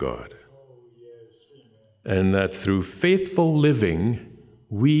design of God. And that through faithful living,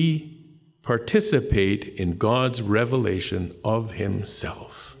 we participate in God's revelation of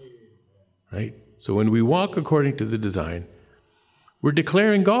himself. Right? So when we walk according to the design, we're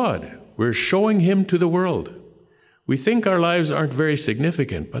declaring God. We're showing Him to the world. We think our lives aren't very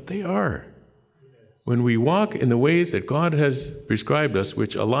significant, but they are. When we walk in the ways that God has prescribed us,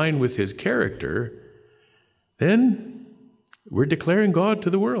 which align with His character, then we're declaring God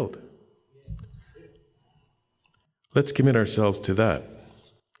to the world. Let's commit ourselves to that.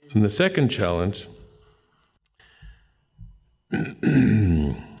 And the second challenge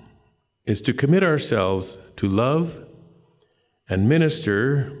is to commit ourselves to love and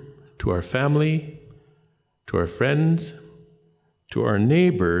minister to our family, to our friends, to our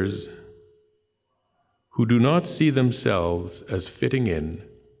neighbors who do not see themselves as fitting in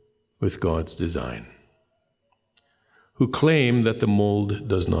with God's design, who claim that the mold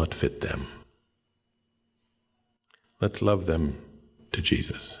does not fit them. Let's love them to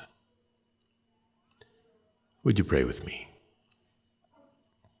Jesus. Would you pray with me?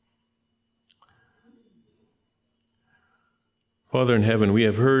 Father in heaven, we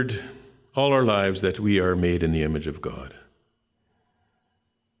have heard all our lives that we are made in the image of God.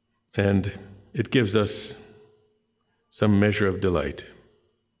 And it gives us some measure of delight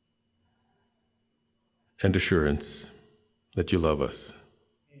and assurance that you love us.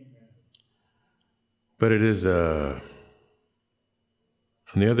 But it is, on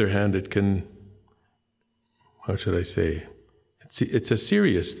the other hand, it can, how should I say, it's a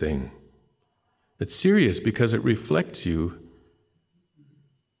serious thing. It's serious because it reflects you.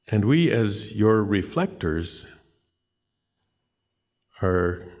 And we, as your reflectors,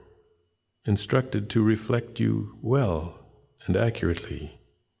 are instructed to reflect you well and accurately.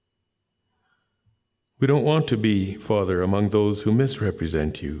 We don't want to be, Father, among those who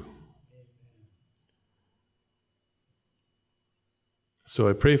misrepresent you. So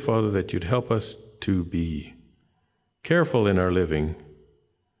I pray, Father, that you'd help us to be careful in our living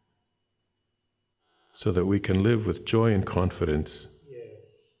so that we can live with joy and confidence,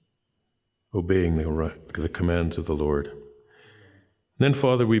 obeying the commands of the Lord. Then,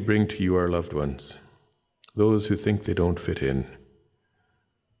 Father, we bring to you our loved ones, those who think they don't fit in,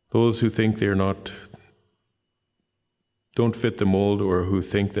 those who think don't fit the mold, or who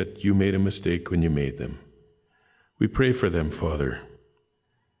think that you made a mistake when you made them. We pray for them, Father,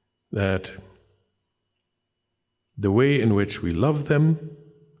 that the way in which we love them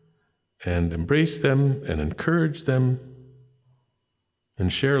and embrace them and encourage them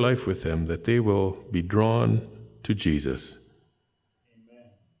and share life with them, that they will be drawn to Jesus.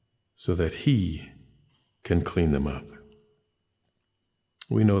 Amen. So that He can clean them up.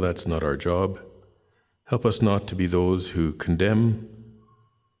 We know that's not our job. Help us not to be those who condemn,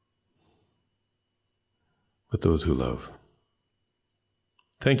 but those who love.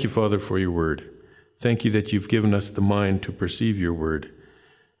 Thank you, Father, for your word. Thank you that you've given us the mind to perceive your word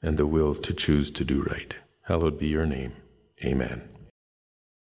and the will to choose to do right. Hallowed be your name. Amen.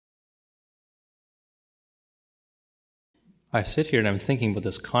 I sit here and I'm thinking about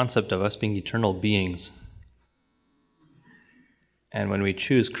this concept of us being eternal beings. And when we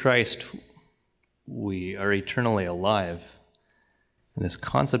choose Christ, we are eternally alive. And this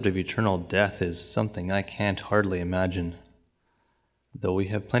concept of eternal death is something I can't hardly imagine, though we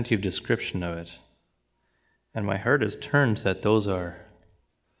have plenty of description of it. And my heart is turned that those are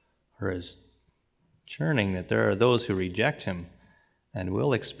is churning, that there are those who reject Him and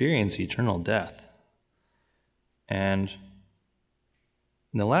will experience eternal death. And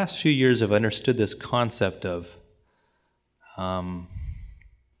in the last few years, I've understood this concept of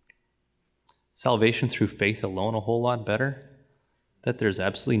salvation through faith alone a whole lot better, that there's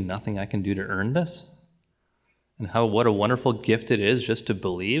absolutely nothing I can do to earn this, and what a wonderful gift it is just to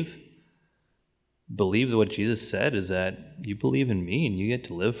believe that what Jesus said is that you believe in me and you get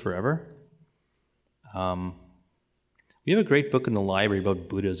to live forever. We have a great book in the library about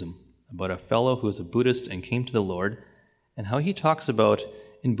Buddhism, about a fellow who was a Buddhist and came to the Lord, and how he talks about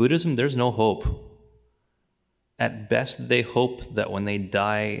in Buddhism there's no hope. At best, they hope that when they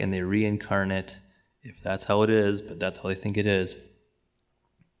die and they reincarnate, if that's how it is, but that's how they think it is,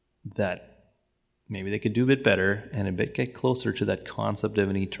 that maybe they could do a bit better and a bit get closer to that concept of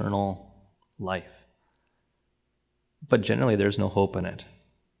an eternal life. But generally, there's no hope in it.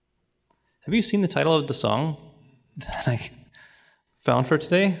 Have you seen the title of the song that I found for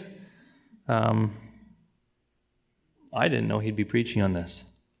today? I didn't know he'd be preaching on this.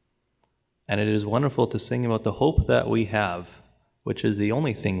 And it is wonderful to sing about the hope that we have, which is the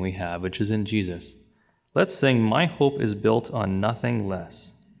only thing we have, which is in Jesus. Let's sing, "My Hope is Built on Nothing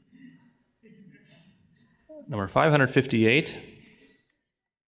Less." Number 558.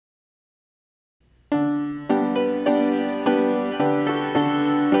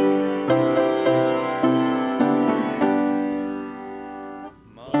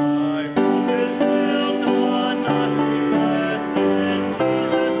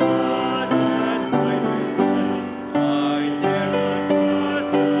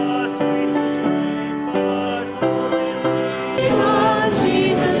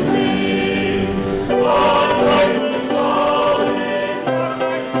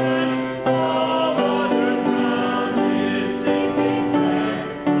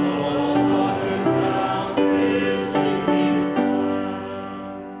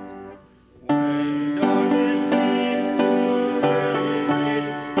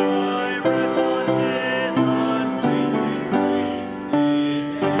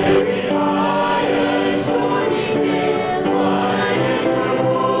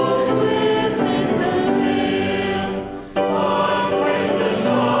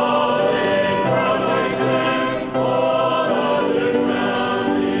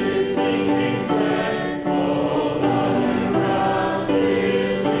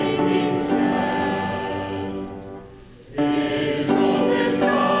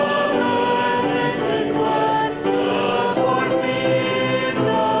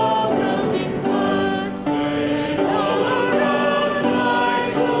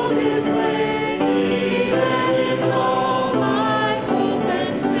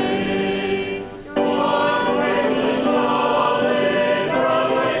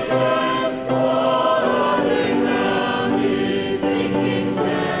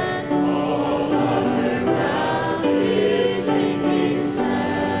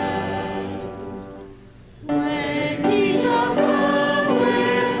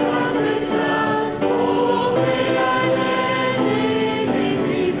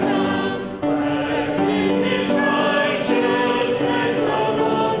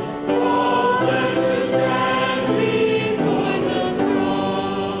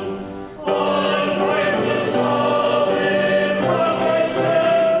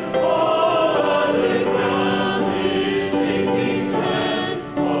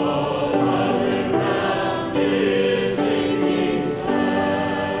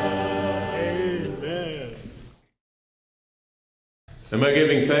 Am I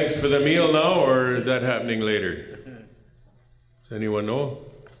giving thanks for the meal now, or is that happening later? Does anyone know?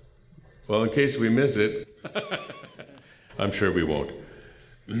 Well, in case we miss it, I'm sure we won't.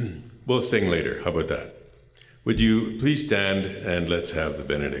 We'll sing later. How about that? Would you please stand and let's have the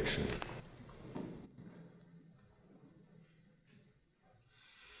benediction.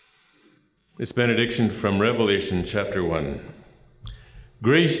 This benediction from Revelation chapter 1.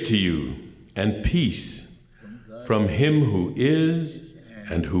 Grace to you and peace from him who is,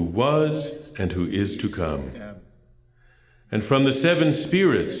 and who was, and who is to come, and from the 7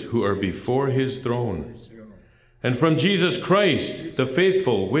 spirits who are before his throne, and from Jesus Christ, the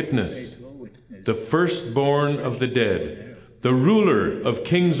faithful witness, the firstborn of the dead, the ruler of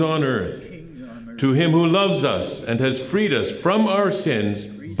kings on earth, to him who loves us and has freed us from our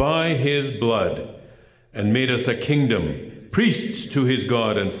sins by his blood, and made us a kingdom, priests to his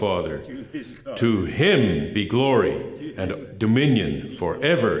God and Father. To him be glory and dominion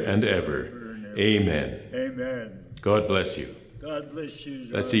forever and ever. Amen. Amen. God bless you. God bless you.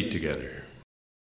 Let's eat together.